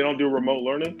 They don't do remote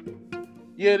learning.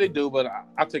 Yeah, they do, but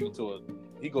I take them to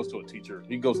he goes to a teacher.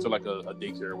 He goes to like a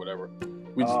daycare or whatever.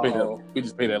 We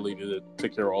just pay that lady to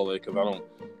take care of all that because I don't.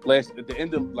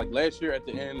 Last year at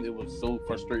the end, it was so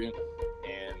frustrating.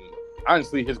 And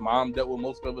honestly, his mom dealt with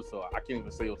most of it, so I can't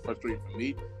even say it was frustrating for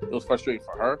me. It was frustrating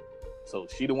for her. So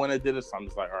she the one that did it. So I'm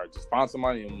just like, all right, just find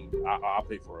somebody and I'll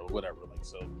pay for it or whatever. Like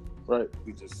so, right?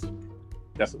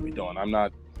 That's what we doing. I'm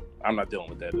not dealing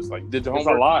with that. It's like, did your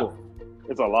homework? It's a lot.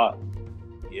 It's a lot.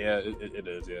 Yeah, it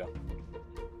is. Yeah,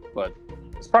 but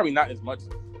it's probably not as much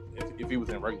if he was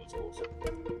in regular school. So.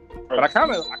 But I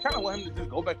kind of want him to just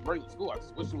go back to regular school. I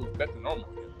just wish it was back to normal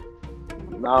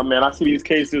again. Nah, man, I see these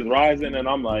cases rising, and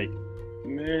I'm like,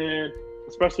 man,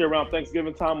 especially around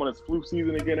Thanksgiving time when it's flu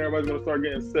season again, everybody's gonna start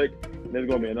getting sick. And there's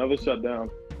gonna be another shutdown.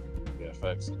 Yeah,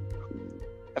 facts.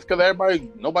 That's because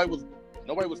nobody was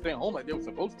staying home like they were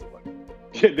supposed to. Like,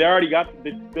 yeah, they already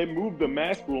they moved the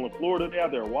mask rule in Florida. They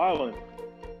have their wilding.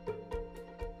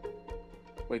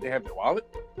 Wait, they have their wallet?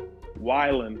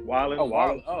 Wilding. Oh,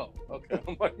 wallet. Oh, okay.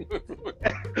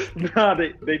 Nah,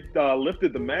 they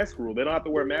lifted the mask rule. They don't have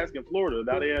to wear masks in Florida.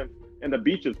 Now they have in the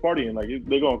beaches partying. Like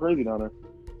they're going crazy down there.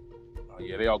 Oh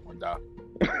yeah, they all gonna die.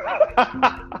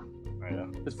 Yeah.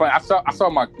 It's funny. I saw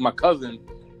my cousin.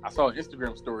 I saw an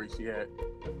Instagram story she had.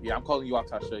 Yeah, I'm calling you out,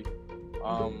 Tashay.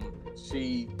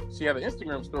 She had an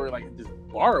Instagram story like at this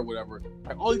bar or whatever.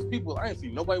 Like all these people, I didn't see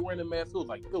nobody wearing a mask. It was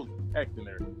packed in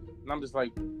there, and I'm just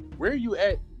like, where are you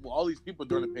at with all these people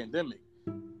during the pandemic?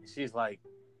 And she's like,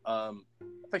 I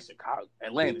think Chicago,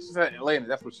 Atlanta. She said Atlanta.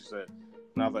 That's what she said.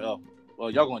 And I was like, oh, well,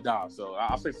 y'all gonna die. So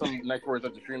I'll say some nice words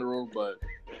at the funeral, but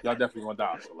y'all definitely gonna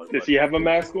die. So, did she have a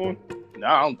mask on? No,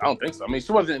 I don't think so. I mean,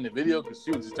 she wasn't in the video because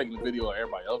she was just taking the video of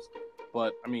everybody else.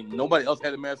 But I mean, nobody else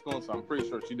had a mask on, so I'm pretty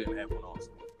sure she didn't have one on. So.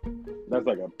 That's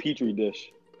like a petri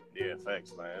dish. Yeah,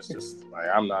 thanks, man. It's just like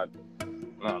I don't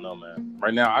know, man.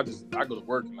 Right now, I go to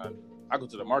work and I go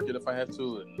to the market if I have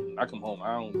to, and I come home.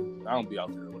 I don't be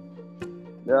out there.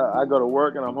 Yeah, I go to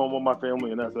work and I'm home with my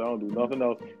family, and that's it. I don't do nothing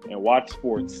else and watch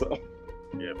sports. So.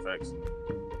 Yeah, thanks.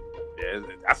 Yeah,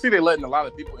 I see they letting a lot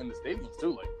of people in the stadiums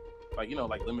too, like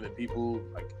limited people,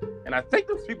 like, and I think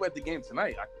those people at the game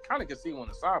tonight, I kind of can see them on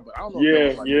the side, but I don't know.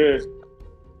 Yeah.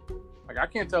 Like I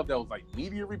can't tell if that was like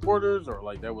media reporters or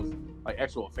like that was like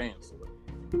actual fans.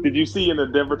 Did you see in the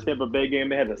Denver Tampa Bay game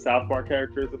they had the South Park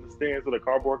characters in the stands with the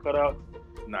cardboard cutouts?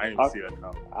 No, I didn't see that.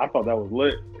 No. I thought that was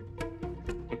lit.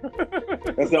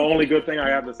 That's the only good thing I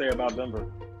have to say about Denver.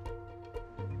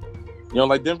 You don't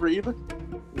like Denver either?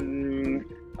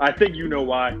 I think you know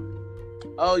why.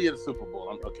 Oh yeah, the Super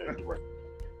Bowl. Okay, right.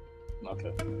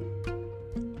 Okay.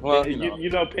 Well, you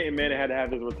know, Peyton Manning had to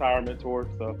have his retirement tour,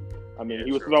 so I mean, yeah,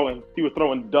 he was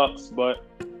throwing ducks, but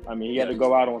I mean, he had to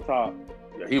go out on top.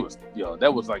 Yeah, he was.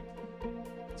 That was like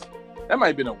that might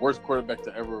have been the worst quarterback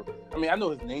to ever. I mean, I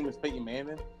know his name is Peyton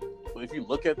Manning, but if you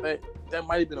look at that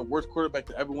might have been the worst quarterback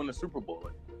to ever win the Super Bowl.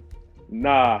 Like,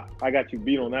 nah, I got you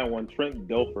beat on that one. Trent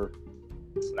Dilfer.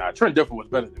 Nah, Trent Dilfer was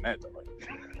better than that, though. Like,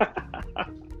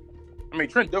 I mean,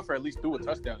 Trent Dilfer at least threw a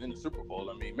touchdown in the Super Bowl.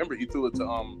 I mean, remember he threw it to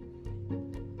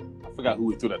I forgot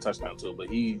who he threw that touchdown to, but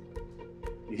he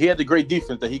had the great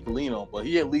defense that he could lean on. But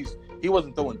he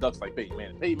wasn't throwing ducks like Peyton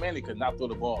Manning. Peyton Manning could not throw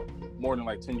the ball more than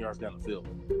like 10 yards down the field.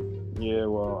 Yeah,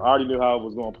 well, I already knew how it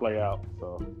was going to play out,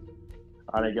 so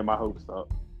I didn't get my hopes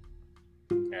up.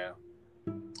 Yeah.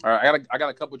 All right, I got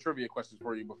a couple of trivia questions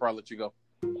for you before I let you go.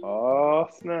 Oh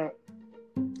snap!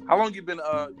 How long you been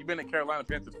a Carolina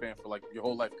Panthers fan for? Like your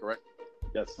whole life, correct?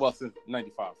 Yes. Well, since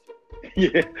 '95.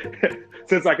 Yeah,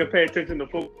 since I could pay attention to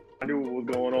football, I knew what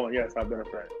was going on. Yes, I've been a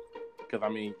fan. Because I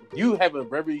mean, you have a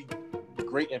very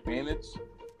great advantage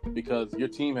because your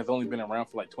team has only been around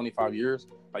for like 25 years.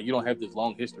 Like you don't have this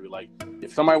long history. Like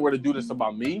if somebody were to do this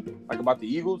about me, like about the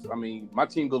Eagles, I mean, my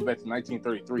team goes back to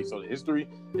 1933, so the history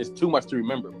is too much to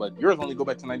remember. But yours only go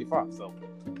back to 95, so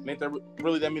ain't there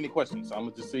really that many questions. So I'm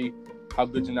gonna just see how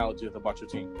good your knowledge is about your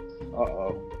team.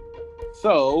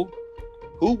 So,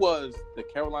 who was the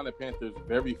Carolina Panthers'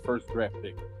 very first draft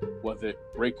pick? Was it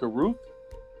Ray Caruth?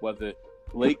 Was it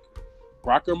Blake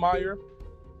Brockermeyer?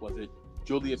 Was it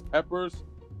Julius Peppers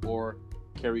or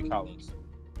Kerry Collins?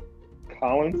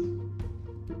 Collins?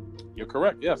 You're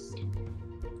correct, yes.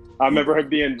 I remember him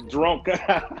being drunk.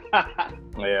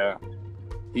 Yeah.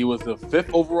 He was the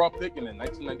 5th overall pick in the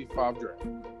 1995 draft.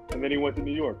 And then he went to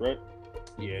New York, right?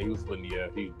 Yeah, he was winning. Yeah,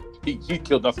 he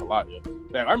killed us a lot. Yeah,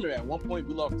 man, I remember at one point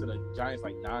we lost to the Giants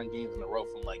like 9 games in a row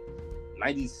from like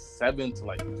 97 to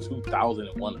like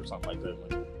 2001 or something like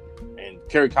that. Like, and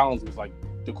Kerry Collins was like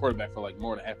the quarterback for like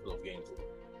more than half of those games.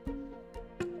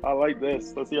 I like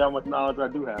this. Let's see how much knowledge I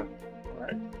do have. All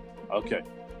right. Okay.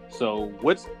 So,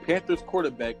 which Panthers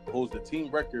quarterback holds the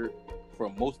team record for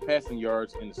most passing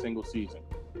yards in a single season?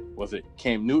 Was it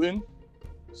Cam Newton,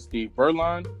 Steve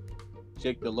Berline,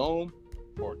 Jake Delhomme,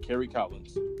 or Kerry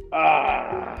Collins?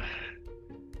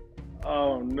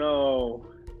 Oh no.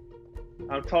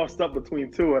 I'm tossed up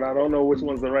between two, and I don't know which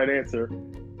one's the right answer.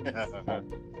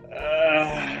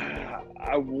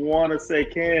 I want to say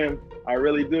Cam. I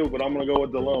really do, but I'm going to go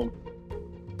with Delhomme.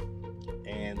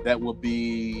 And that will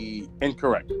be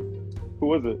incorrect. Who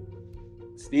was it?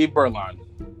 Steve Berline.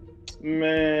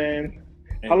 Man.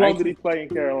 How long did he play in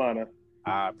Carolina?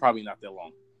 Probably not that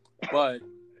long. But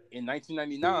in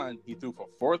 1999, he threw for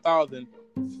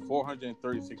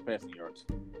 4,436 passing yards.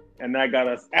 And that got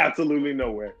us absolutely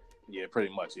nowhere. Yeah,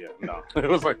 pretty much, yeah. No. It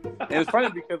was like, and it's funny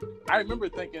because I remember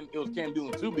thinking it was Cam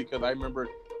Newton too, because I remember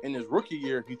in his rookie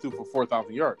year, he threw for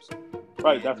 4,000 yards.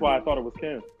 Right, that's why I thought it was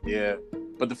Cam. Yeah.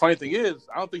 But the funny thing is,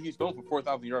 I don't think he's thrown for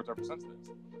 4,000 yards ever since then.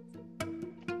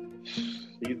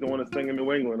 He's the one that's singing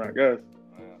New England, I guess.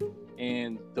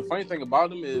 And the funny thing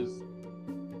about him is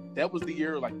that was the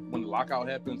year like when the lockout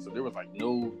happened, so there was like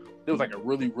a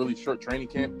really, really short training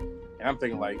camp. And I'm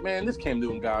thinking like, man, this Cam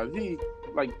Newton guy, if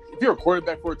you're a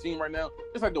quarterback for a team right now,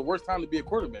 it's like the worst time to be a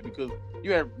quarterback because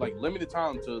you have like limited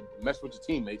time to mess with your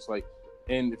teammates. Like,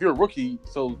 and if you're a rookie,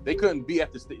 so they couldn't be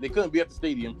at the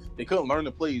stadium, they couldn't learn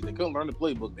the plays, they couldn't learn the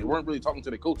playbook, they weren't really talking to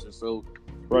the coaches. So,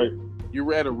 right, you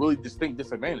were at a really distinct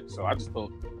disadvantage. So I just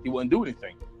thought he wouldn't do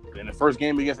anything. In the first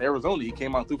game against Arizona, he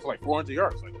came out and threw for like 400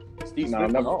 yards. Like, Steve Smith, I'll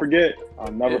never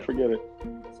forget it.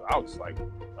 So I was like,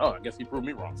 oh, I guess he proved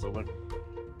me wrong. So like,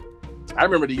 I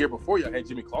remember the year before y'all had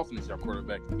Jimmy Clausen as your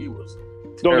quarterback, and he was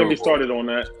Don't terrible. get me started on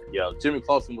that. Yeah, Jimmy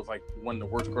Clausen was like one of the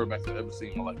worst quarterbacks I've ever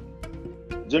seen in my life.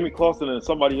 Jimmy Clausen and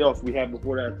somebody else we had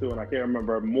before that too, and I can't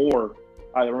remember. Moore.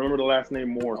 I remember the last name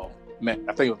Moore. Oh, Matt,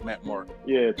 I think it was Matt Moore.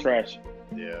 Yeah, trash.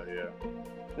 Yeah.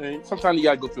 I mean, sometimes you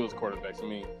gotta go through those quarterbacks. I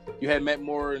mean, you had Matt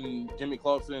Moore and Jimmy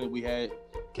Clausen, and we had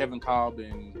Kevin Cobb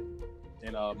and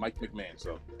Mike McMahon.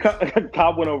 So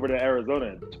Cobb went over to Arizona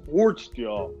and torched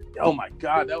y'all. Oh my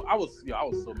God, I was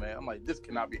so mad. I'm like, this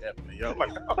cannot be happening, yo.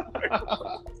 Like,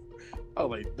 I was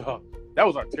like, dog. That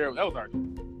was our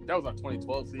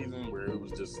 2012 season where it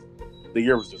was just the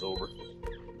year was just over.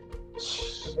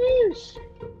 Sheesh.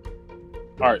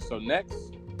 All right, so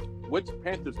next, which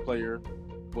Panthers player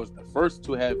was the first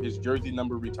to have his jersey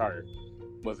number retired?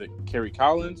 Was it Kerry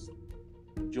Collins,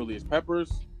 Julius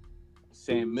Peppers,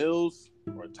 Sam Mills,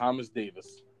 or Thomas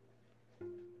Davis?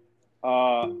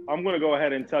 I'm going to go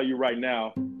ahead and tell you right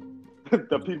now,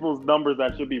 the people's numbers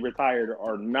that should be retired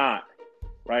are not,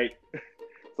 right?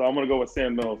 So I'm going to go with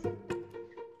Sam Mills.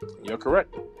 You're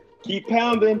correct. Keep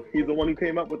pounding. He's the one who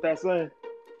came up with that saying.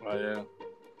 Oh, yeah.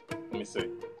 Let me see.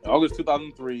 In August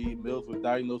 2003, Mills was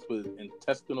diagnosed with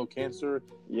intestinal cancer.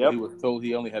 Yep. He was told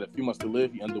he only had a few months to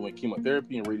live. He underwent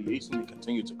chemotherapy and radiation and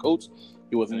continued to coach.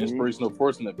 He was an inspirational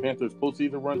force in the Panthers'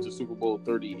 postseason run to Super Bowl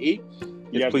 38.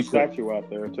 He has a statue out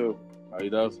there, too. Oh, he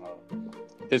does?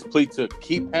 His plea to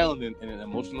keep pounding in an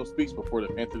emotional speech before the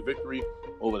Panthers' victory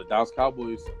over the Dallas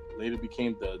Cowboys later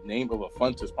became the name of a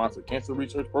fund to sponsor cancer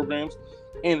research programs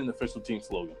and an official team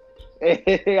slogan.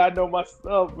 Hey, I know my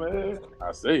stuff, man.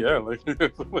 I say, yeah.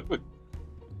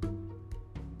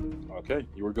 Okay,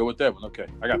 you were good with that one. Okay,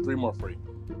 I got three more for you.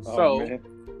 So,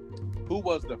 who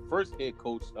was the first head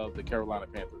coach of the Carolina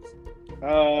Panthers?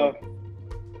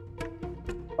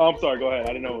 I'm sorry. Go ahead. I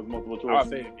didn't know it was multiple choice. I'll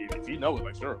say if you know it,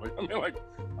 like sure. Like, I mean, like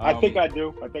I think I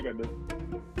do.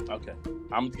 Okay,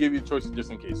 I'm gonna give you choices just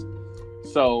in case.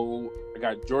 So I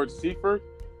got George Seifert,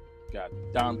 got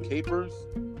Dom Capers,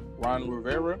 Ron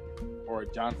Rivera, or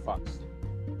John Fox.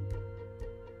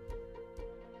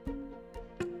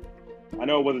 I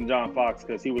know it wasn't John Fox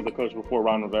because he was the coach before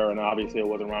Ron Rivera, and obviously it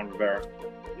wasn't Ron Rivera.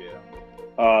 Yeah.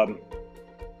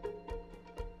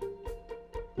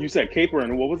 You said Caper,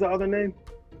 and what was the other name?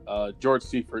 George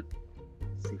Seifert.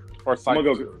 Or I'm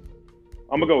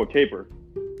gonna go with Caper.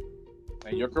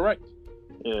 And you're correct.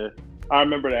 Yeah, I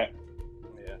remember that.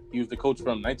 Yeah, he was the coach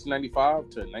from 1995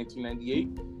 to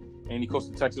 1998, and he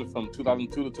coached the Texans from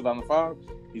 2002 to 2005.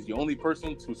 He's the only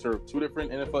person to serve two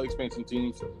different NFL expansion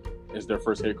teams as their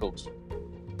first head coach.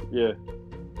 Yeah.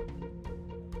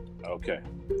 Okay.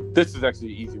 This is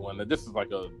actually an easy one. This is I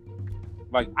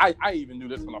even knew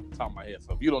this one off the top of my head.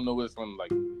 So if you don't know this one,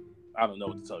 like, I don't know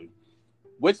what to tell you.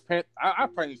 Which I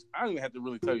don't even have to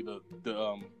really tell you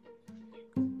the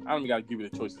I don't even got to give you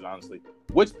the choices, honestly.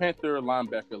 Which Panther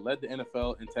linebacker led the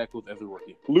NFL in tackles as a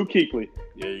rookie? Luke Kuechly.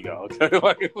 There you go. Okay.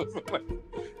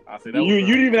 I say that you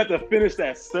didn't even have to finish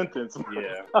that sentence.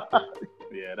 Yeah.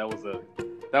 Yeah, that was a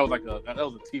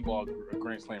T-ball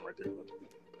grand slam right there.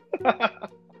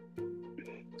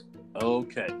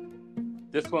 Okay.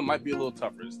 This one might be a little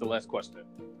tougher. It's the last question.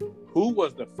 Who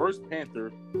was the first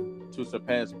Panther to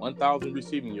surpass 1,000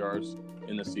 receiving yards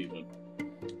in the season?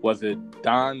 Was it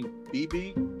Don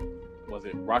Beebe? Was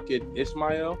it Rocket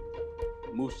Ismail,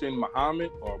 Muhsin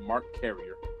Muhammad, or Mark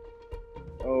Carrier?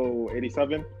 Oh,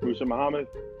 87, Muhsin Muhammad.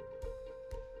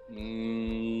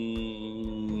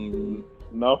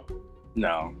 No.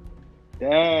 No.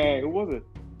 Dang, who was it?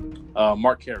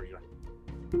 Mark Carrier.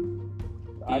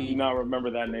 I do not remember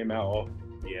that name at all.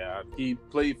 Yeah, he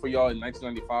played for y'all in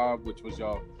 1995, which was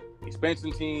y'all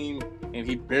expansion team, and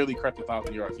he barely cracked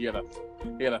 1,000 yards. He had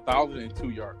 1,002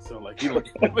 yards. So like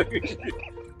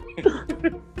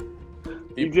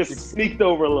he just sneaked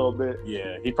over a little bit.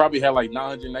 Yeah, he probably had like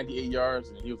 998 yards,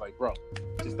 and he was like, "Bro,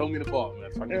 just throw me the ball,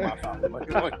 man, so I can get my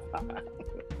 1,000."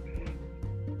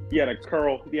 He had a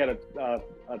curl. He had a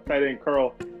tight end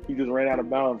curl. He just ran out of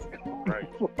bounds. Right.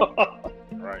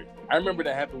 Right. I remember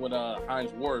that happened with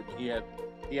Hines Ward. He had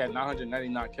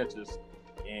 999 catches,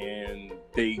 and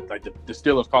they like the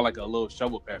Steelers called like a little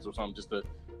shovel pass or something just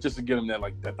to get him that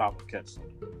 1,000 catch.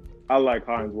 I like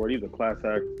Hines Ward. He's a class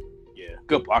act. Yeah,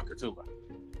 good blocker too.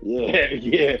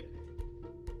 Yeah.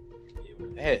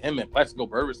 They had him and Plaxico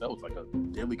Burress. That was like a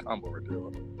deadly combo right there.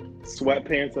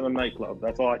 Sweatpants in a nightclub.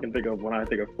 That's all I can think of when I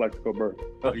think of Plaxico Burress.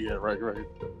 Oh yeah, right.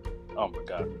 Oh my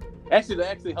God. Actually, that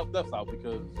actually helped us out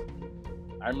because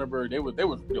I remember they were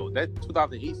that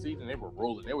 2008 season, they were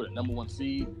rolling. They were the number 1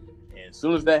 seed. And as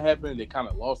soon as that happened, they kind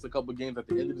of lost a couple games at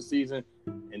the end of the season.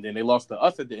 And then they lost to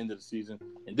us at the end of the season.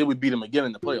 And then we beat them again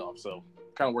in the playoffs. So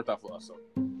kind of worked out for us.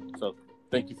 So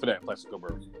thank you for that, Plaxico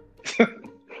Burress.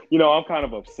 I'm kind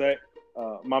of upset.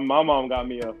 My mom got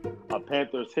me a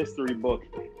Panthers history book,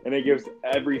 and it gives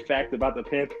every fact about the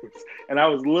Panthers. And I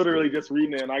was literally just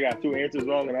reading it, and I got 2 answers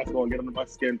wrong, and that's going to get under my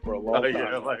skin for a long time.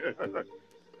 Yeah,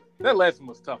 that last one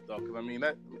was tough, though, because, I mean,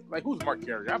 who's Mark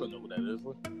Carrier? I don't know who that is.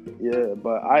 Yeah,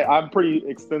 but I'm pretty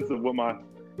extensive with my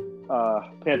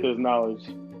Panthers knowledge.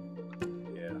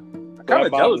 Yeah. I'm kind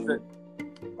of jealous that,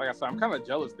 like I said, I'm kind of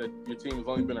jealous that your team has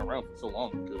only been around for so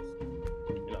long because,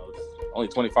 it's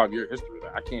only 25-year history.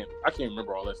 I can't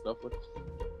remember all that stuff. But...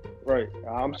 Right.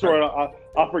 I'm sure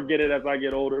I'll forget it as I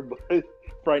get older, but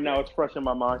right now it's fresh in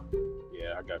my mind.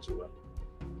 Yeah, I got you, bro.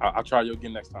 I'll try you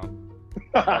again next time.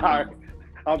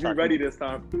 I'll be ready this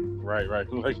time. Right.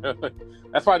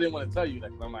 That's why I didn't want to tell you that.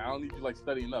 Cause I'm like, I don't need you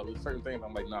studying up. There's certain things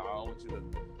I'm like, nah, I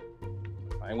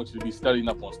didn't want you to be studying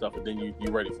up on stuff, and then you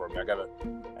ready for me. I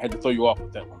had to throw you off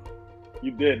with that one. You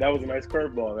did. That was a nice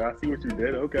curveball. I see what you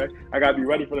did. Okay. I got to be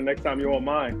ready for the next time you're on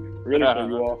mine. Really throw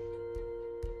you off.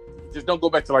 Just don't go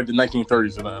back to the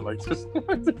 1930s or nothing. Just...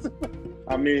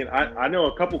 I mean, I know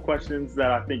a couple questions that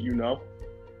I think you know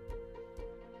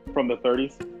from the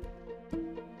 30s.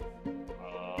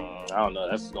 I don't know.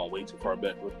 That's going way too far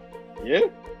back. But... Yeah?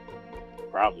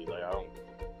 Probably.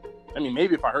 I mean,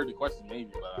 maybe if I heard the question, maybe,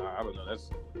 but I don't know.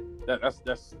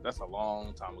 That's a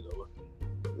long time ago.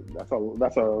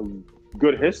 That's a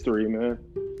good history, man.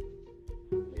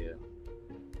 Yeah.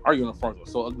 Our uniforms were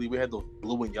so ugly. We had those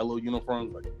blue and yellow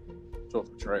uniforms, so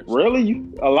for trash. Really?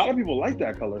 A lot of people like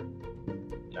that color.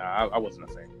 Nah, I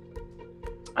wasn't a fan.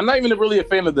 I'm not even really a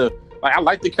fan of I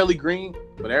like the Kelly Green,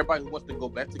 but everybody who wants to go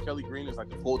back to Kelly Green is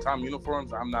the full-time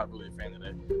uniforms. I'm not really a fan of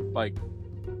that.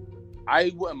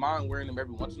 I wouldn't mind wearing them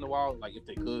every once in a while, if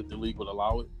they could, the league would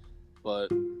allow it.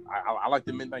 But I like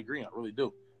the midnight green. I really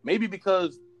do. Maybe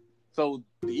because the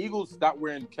Eagles stopped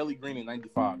wearing Kelly Green in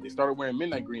 95. They started wearing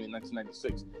midnight green in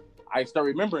 1996. I start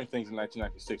remembering things in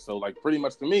 1996. So pretty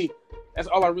much to me, that's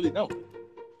all I really know.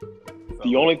 So,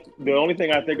 the only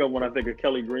thing I think of when I think of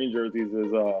Kelly Green jerseys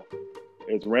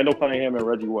is Randall Cunningham and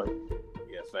Reggie White.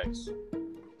 Yeah, thanks.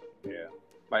 Yeah.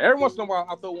 Every once in a while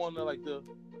I'll throw one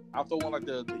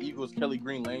the Eagles Kelly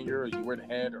Green lanyard, or you wear the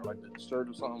hat or the shirt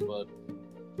or something, but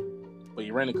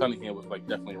Randall Cunningham was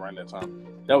definitely around that time.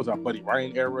 That was our Buddy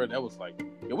Ryan era. That was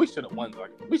we should have won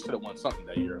something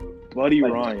that year. Buddy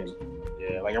Ryan.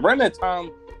 Yeah, around that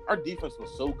time, our defense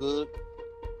was so good,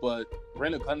 but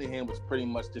Randall Cunningham was pretty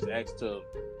much just asked to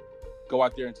go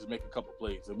out there and just make a couple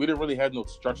plays. And we didn't really have no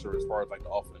structure as far as the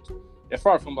offense. As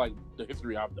far from the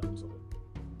history I've done. So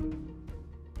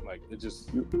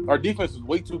our defense was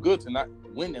way too good to not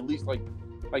win at least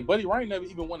Buddy Ryan never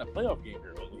even won a playoff game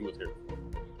here when he was here.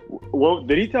 Well,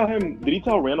 did he tell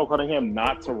Randall Cunningham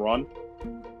not to run?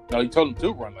 No, he told him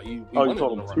to run. He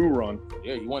told him to run.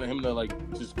 Yeah, he wanted him to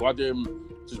just go out there and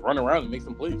just run around and make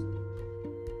some plays.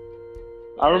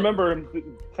 I remember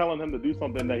him telling him to do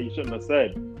something that he shouldn't have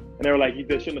said, and they were like, he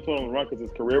shouldn't have told him to run because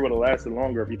his career would have lasted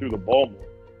longer if he threw the ball more.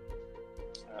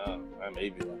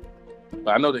 Maybe.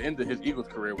 But I know the end of his Eagles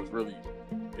career was really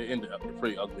it ended up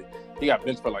pretty ugly. He got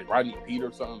benched for like Rodney Pete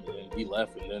or something, and then he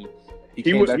left, and then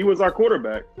he was our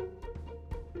quarterback.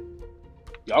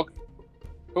 Yeah, okay.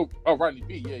 Oh, Rodney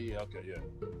Pete. Yeah, okay,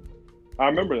 yeah. I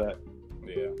remember that.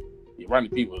 Yeah, Rodney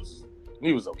Pete was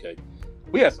okay.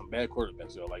 We had some bad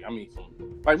quarterbacks though. Like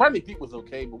Rodney Pete was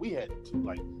okay, but we had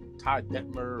like Ty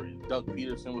Detmer and Doug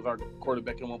Peterson was our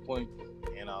quarterback at one point,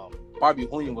 and Bobby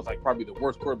Hunion was like probably the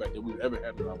worst quarterback that we've ever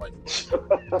had in our life.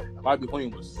 Bobby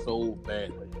Hunion was so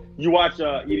bad. You watch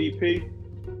EDP?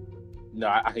 No,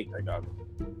 I hate that guy.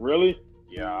 Really?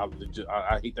 Yeah,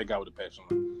 I hate that guy with a passion.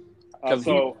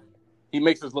 Because he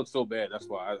makes us look so bad. That's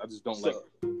why I just don't like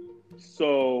it.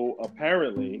 So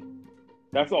apparently,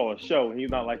 that's all a show. He's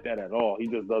not like that at all. He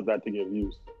just does that to get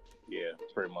views. Yeah,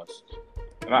 pretty much.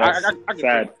 And that's I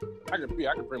sad. I can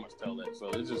pretty much tell that. So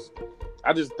it's just,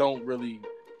 I just don't really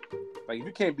like. If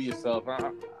you can't be yourself,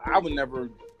 I would never.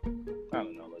 I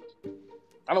don't know. Like,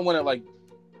 I don't want to like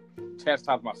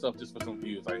chastise myself just for some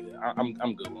views. Like,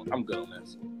 I'm good. I'm good on that.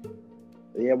 So.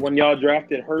 Yeah, when y'all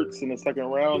drafted Hurts in the second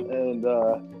round and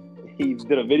he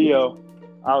did a video,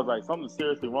 I was like, something's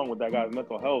seriously wrong with that guy's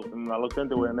mental health. And I looked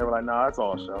into it, and they were like, nah, that's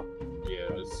all a show.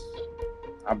 Yeah,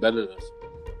 I bet it is.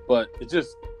 But it's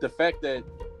just the fact that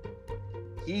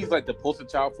he's like the poster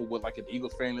child for what like an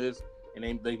Eagles fan is, and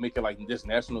they make it like this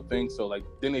national thing. So like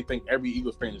then they think every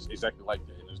Eagles fan is exactly like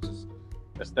that. And it's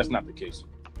just that's not the case.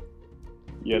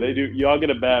 Yeah, they do. Y'all get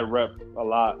a bad rep a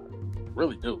lot.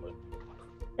 Really do. Like,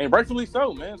 and rightfully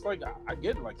so, man. It's like I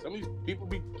get it. Like some of these people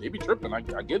be tripping. I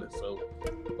get it. So,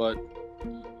 but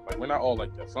like we're not all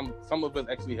like that. Some of us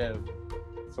actually have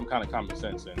some kind of common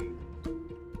sense and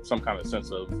some kind of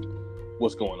sense of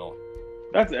what's going on.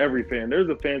 That's every fan. There's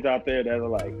the fans out there that are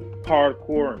like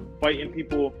hardcore and fighting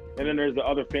people, and then there's the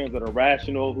other fans that are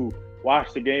rational who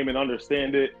watch the game and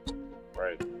understand it.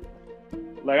 Right.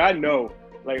 Like I know,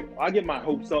 like I get my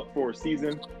hopes up for a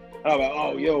season. I'm like,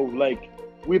 oh yo, like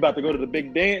we about to go to the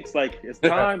big dance. Like it's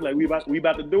time. Like we about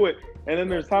to do it. And then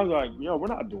there's times like, yo, we're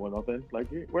not doing nothing. Like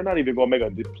we're not even gonna make a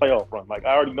playoff run. Like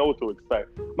I already know what to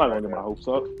expect. I'm not gonna get my hopes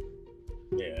up.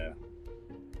 Yeah.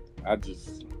 I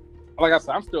just, like I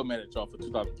said, I'm still mad at y'all for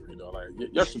 2003 though. Like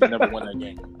y'all should have never won that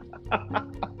game.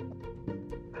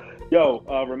 Yo,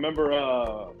 remember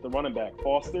the running back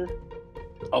Foster?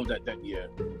 Oh, yeah.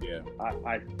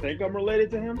 I think I'm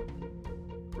related to him.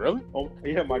 Really? Oh,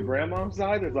 yeah. My grandma's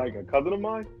side is like a cousin of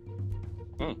mine.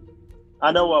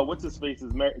 I know. What's his face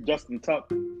is Justin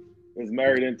Tuck is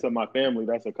married into my family.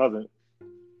 That's a cousin.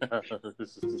 You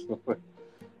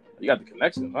got the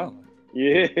connection, huh?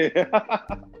 Yeah.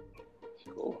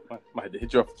 Cool. Might have to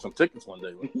hit you up for some tickets one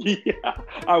day. Yeah,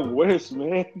 I wish,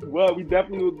 man. Well, we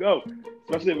definitely would go,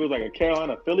 especially if it was like a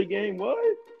Carolina Philly game. What?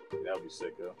 That would be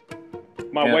sick, though.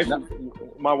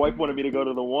 My wife wanted me to go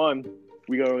to the one.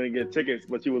 We go and get tickets,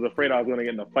 but she was afraid I was going to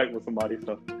get in a fight with somebody,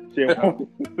 so she didn't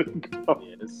want me to go.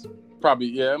 Yeah, it's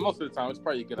probably most of the time it's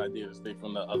probably a good idea to stay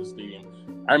from the other stadium.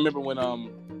 I remember when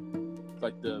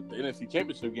like the NFC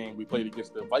Championship game we played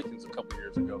against the Vikings a couple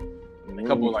years ago. And a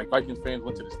couple of like Vikings fans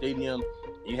went to the stadium.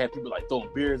 And you had people like throwing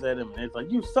beers at him, and it's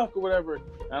like, you suck or whatever.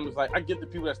 And I'm just like, I get the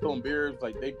people that's throwing beers,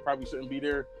 like they probably shouldn't be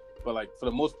there, but like for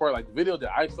the most part, like the video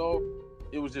that I saw,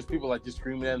 it was just people like just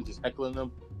screaming at him, just heckling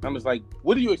them. And I'm just like,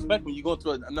 what do you expect when you go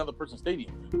to another person's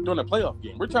stadium during a playoff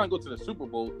game? We're trying to go to the Super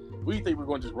Bowl. What do you think we're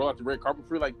going to just roll out the red carpet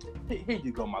for? Like, hey, here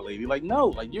you go, my lady. Like, no,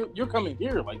 like you're coming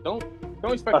here. Like, don't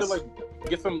expect to like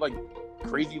get some like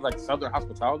crazy like Southern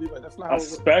hospitality. Like that's not how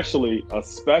especially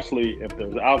if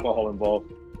there's alcohol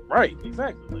involved. Right,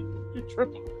 exactly. Like you're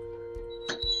tripping.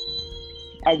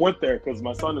 I went there because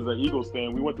my son is an Eagles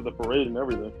fan. We went to the parade and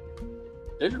everything.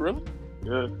 Did you really?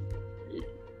 Yeah.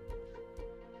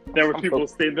 There were people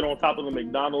standing on top of the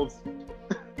McDonald's.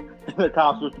 The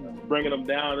cops were bringing them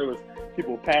down. There was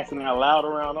people passing out loud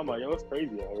around. I'm like, yo, it's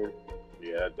crazy out here.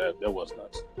 Yeah, that was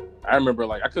nuts. I remember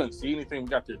like I couldn't see anything. We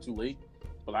got there too late.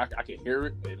 But I could hear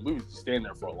it, and we was just standing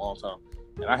there for a long time.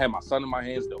 And I had my son in my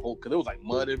hands because it was like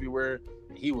mud everywhere.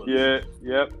 And he was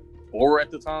 4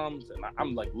 at the time, and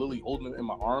I'm like literally holding him in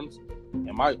my arms,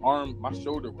 and my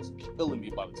shoulder was killing me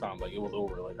by the time like it was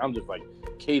over. Like I'm just like,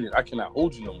 Caden, I cannot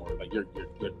hold you no more. Like you're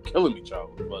killing me,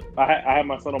 child. But I had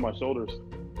my son on my shoulders.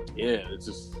 Yeah, it's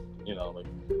just like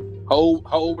how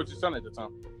old was your son at the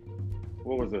time?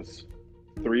 What was this?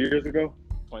 3 years ago?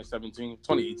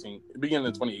 2018, beginning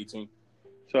of 2018.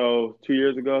 So 2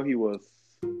 years ago, he was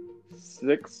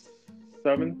 6,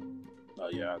 7. Oh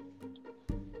yeah.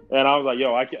 And I was like,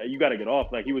 "Yo, you got to get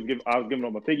off." Like I was giving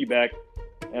him a piggyback,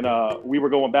 and we were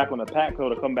going back on the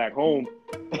Patco to come back home.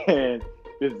 And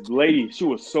this lady, she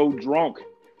was so drunk,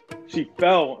 she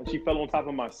fell on top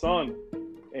of my son,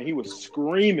 and he was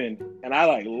screaming, and I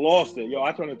like lost it. Yo,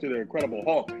 I turned into the Incredible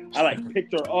Hulk. I like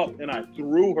picked her up and I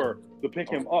threw her to pick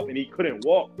him up, and he couldn't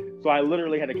walk. So I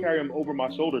literally had to carry him over my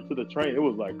shoulder to the train. It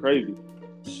was like crazy.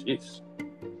 Jeez.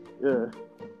 Yeah.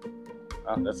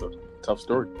 That's a tough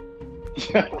story.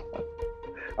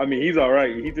 I mean, he's all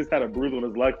right. He just had a bruise on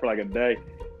his leg for like a day.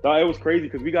 No, it was crazy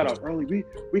because we got up early.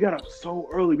 We got up so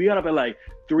early. We got up at like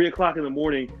 3 o'clock in the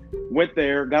morning, went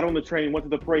there, got on the train, went to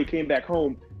the parade, came back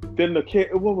home. Then the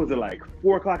kid, what was it, like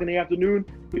 4 o'clock in the afternoon?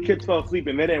 The kids fell asleep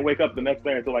and they didn't wake up the next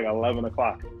day until like 11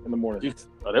 o'clock in the morning. Jeez.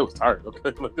 Oh, they was tired.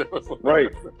 Okay. Right.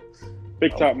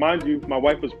 Big time. Mind you, my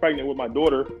wife was pregnant with my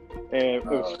daughter, and it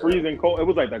was freezing cold. It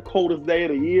was like the coldest day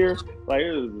of the year. Like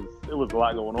it was a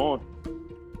lot going on.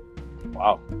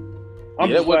 Wow. I'm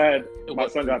just glad my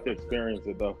son got to experience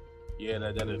it though. Yeah,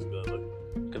 that is good.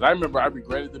 Because I remember I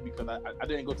regretted it because I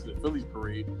didn't go to the Phillies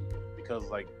parade because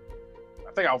like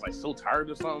I think I was like so tired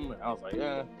or something. And I was like,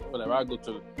 yeah, whatever.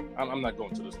 I'm not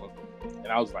going to this one. And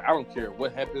I was like, I don't care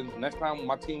what happens. Next time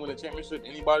my team win a championship,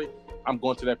 anybody, I'm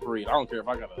going to that parade. I don't care if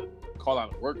I gotta call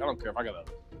out of work. I don't care if I gotta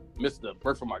miss the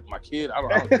birth of my kid. I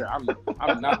don't care.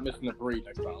 I'm not missing the parade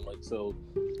next time. Like so,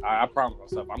 I promised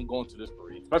myself I'm going to this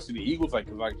parade, especially the Eagles. Like,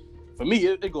 cause like for me,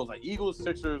 it goes like Eagles,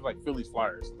 Sixers, like Phillies,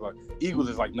 Flyers. Like Eagles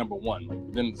is like number one.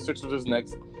 Like then the Sixers is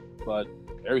next, but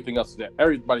everything else is that.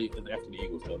 Everybody is after the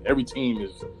Eagles. Though every team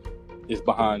is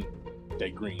behind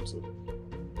that green. So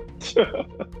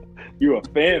you a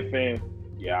fan?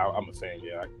 Yeah, I'm a fan.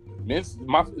 Yeah,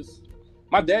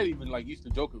 my dad even like used to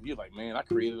joke with me like, man, I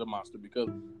created a monster because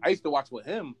I used to watch with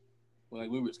him when like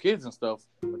we were kids and stuff.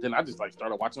 But then I just like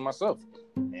started watching myself,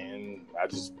 and I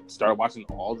just started watching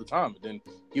all the time. But then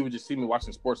he would just see me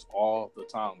watching sports all the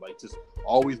time, like just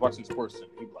always watching sports, and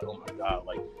he'd be like, oh my god,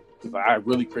 like because I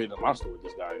really created a monster with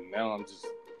this guy, and now I'm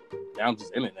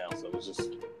just in it now. So it's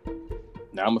just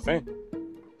now I'm a fan.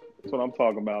 That's what I'm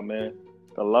talking about, man.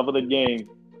 The love of the game.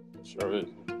 Sure is.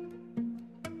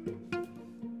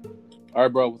 All right,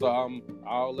 bro. So,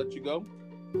 I'll let you go.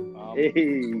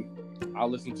 Hey. I'll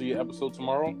listen to your episode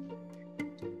tomorrow.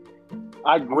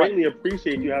 I greatly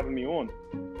appreciate you having me on.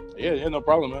 Yeah, no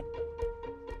problem, man.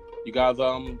 You guys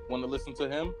want to listen to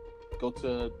him? Go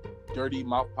to Dirty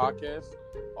Mouth Podcast.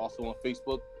 Also on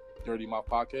Facebook, Dirty Mouth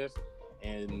Podcast.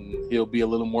 And he'll be a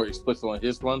little more explicit on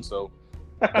his one, so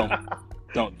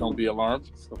don't be alarmed.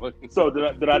 So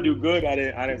did I do good? I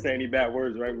didn't say any bad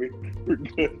words, right? We're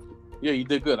good. Yeah, you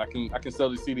did good. I can sell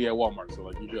the CD at Walmart, so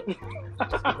like you good.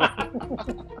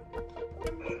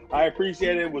 I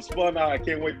appreciate it. It was fun. I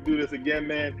can't wait to do this again,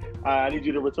 man. I need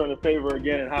you to return the favor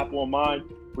again and hop on mine.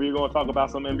 We're going to talk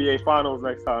about some NBA Finals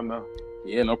next time, though.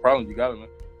 Yeah, no problem. You got it, man.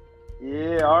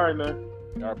 Yeah, all right, man.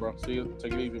 All right, bro. See you.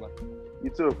 Take it easy, man. You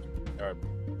too. All right.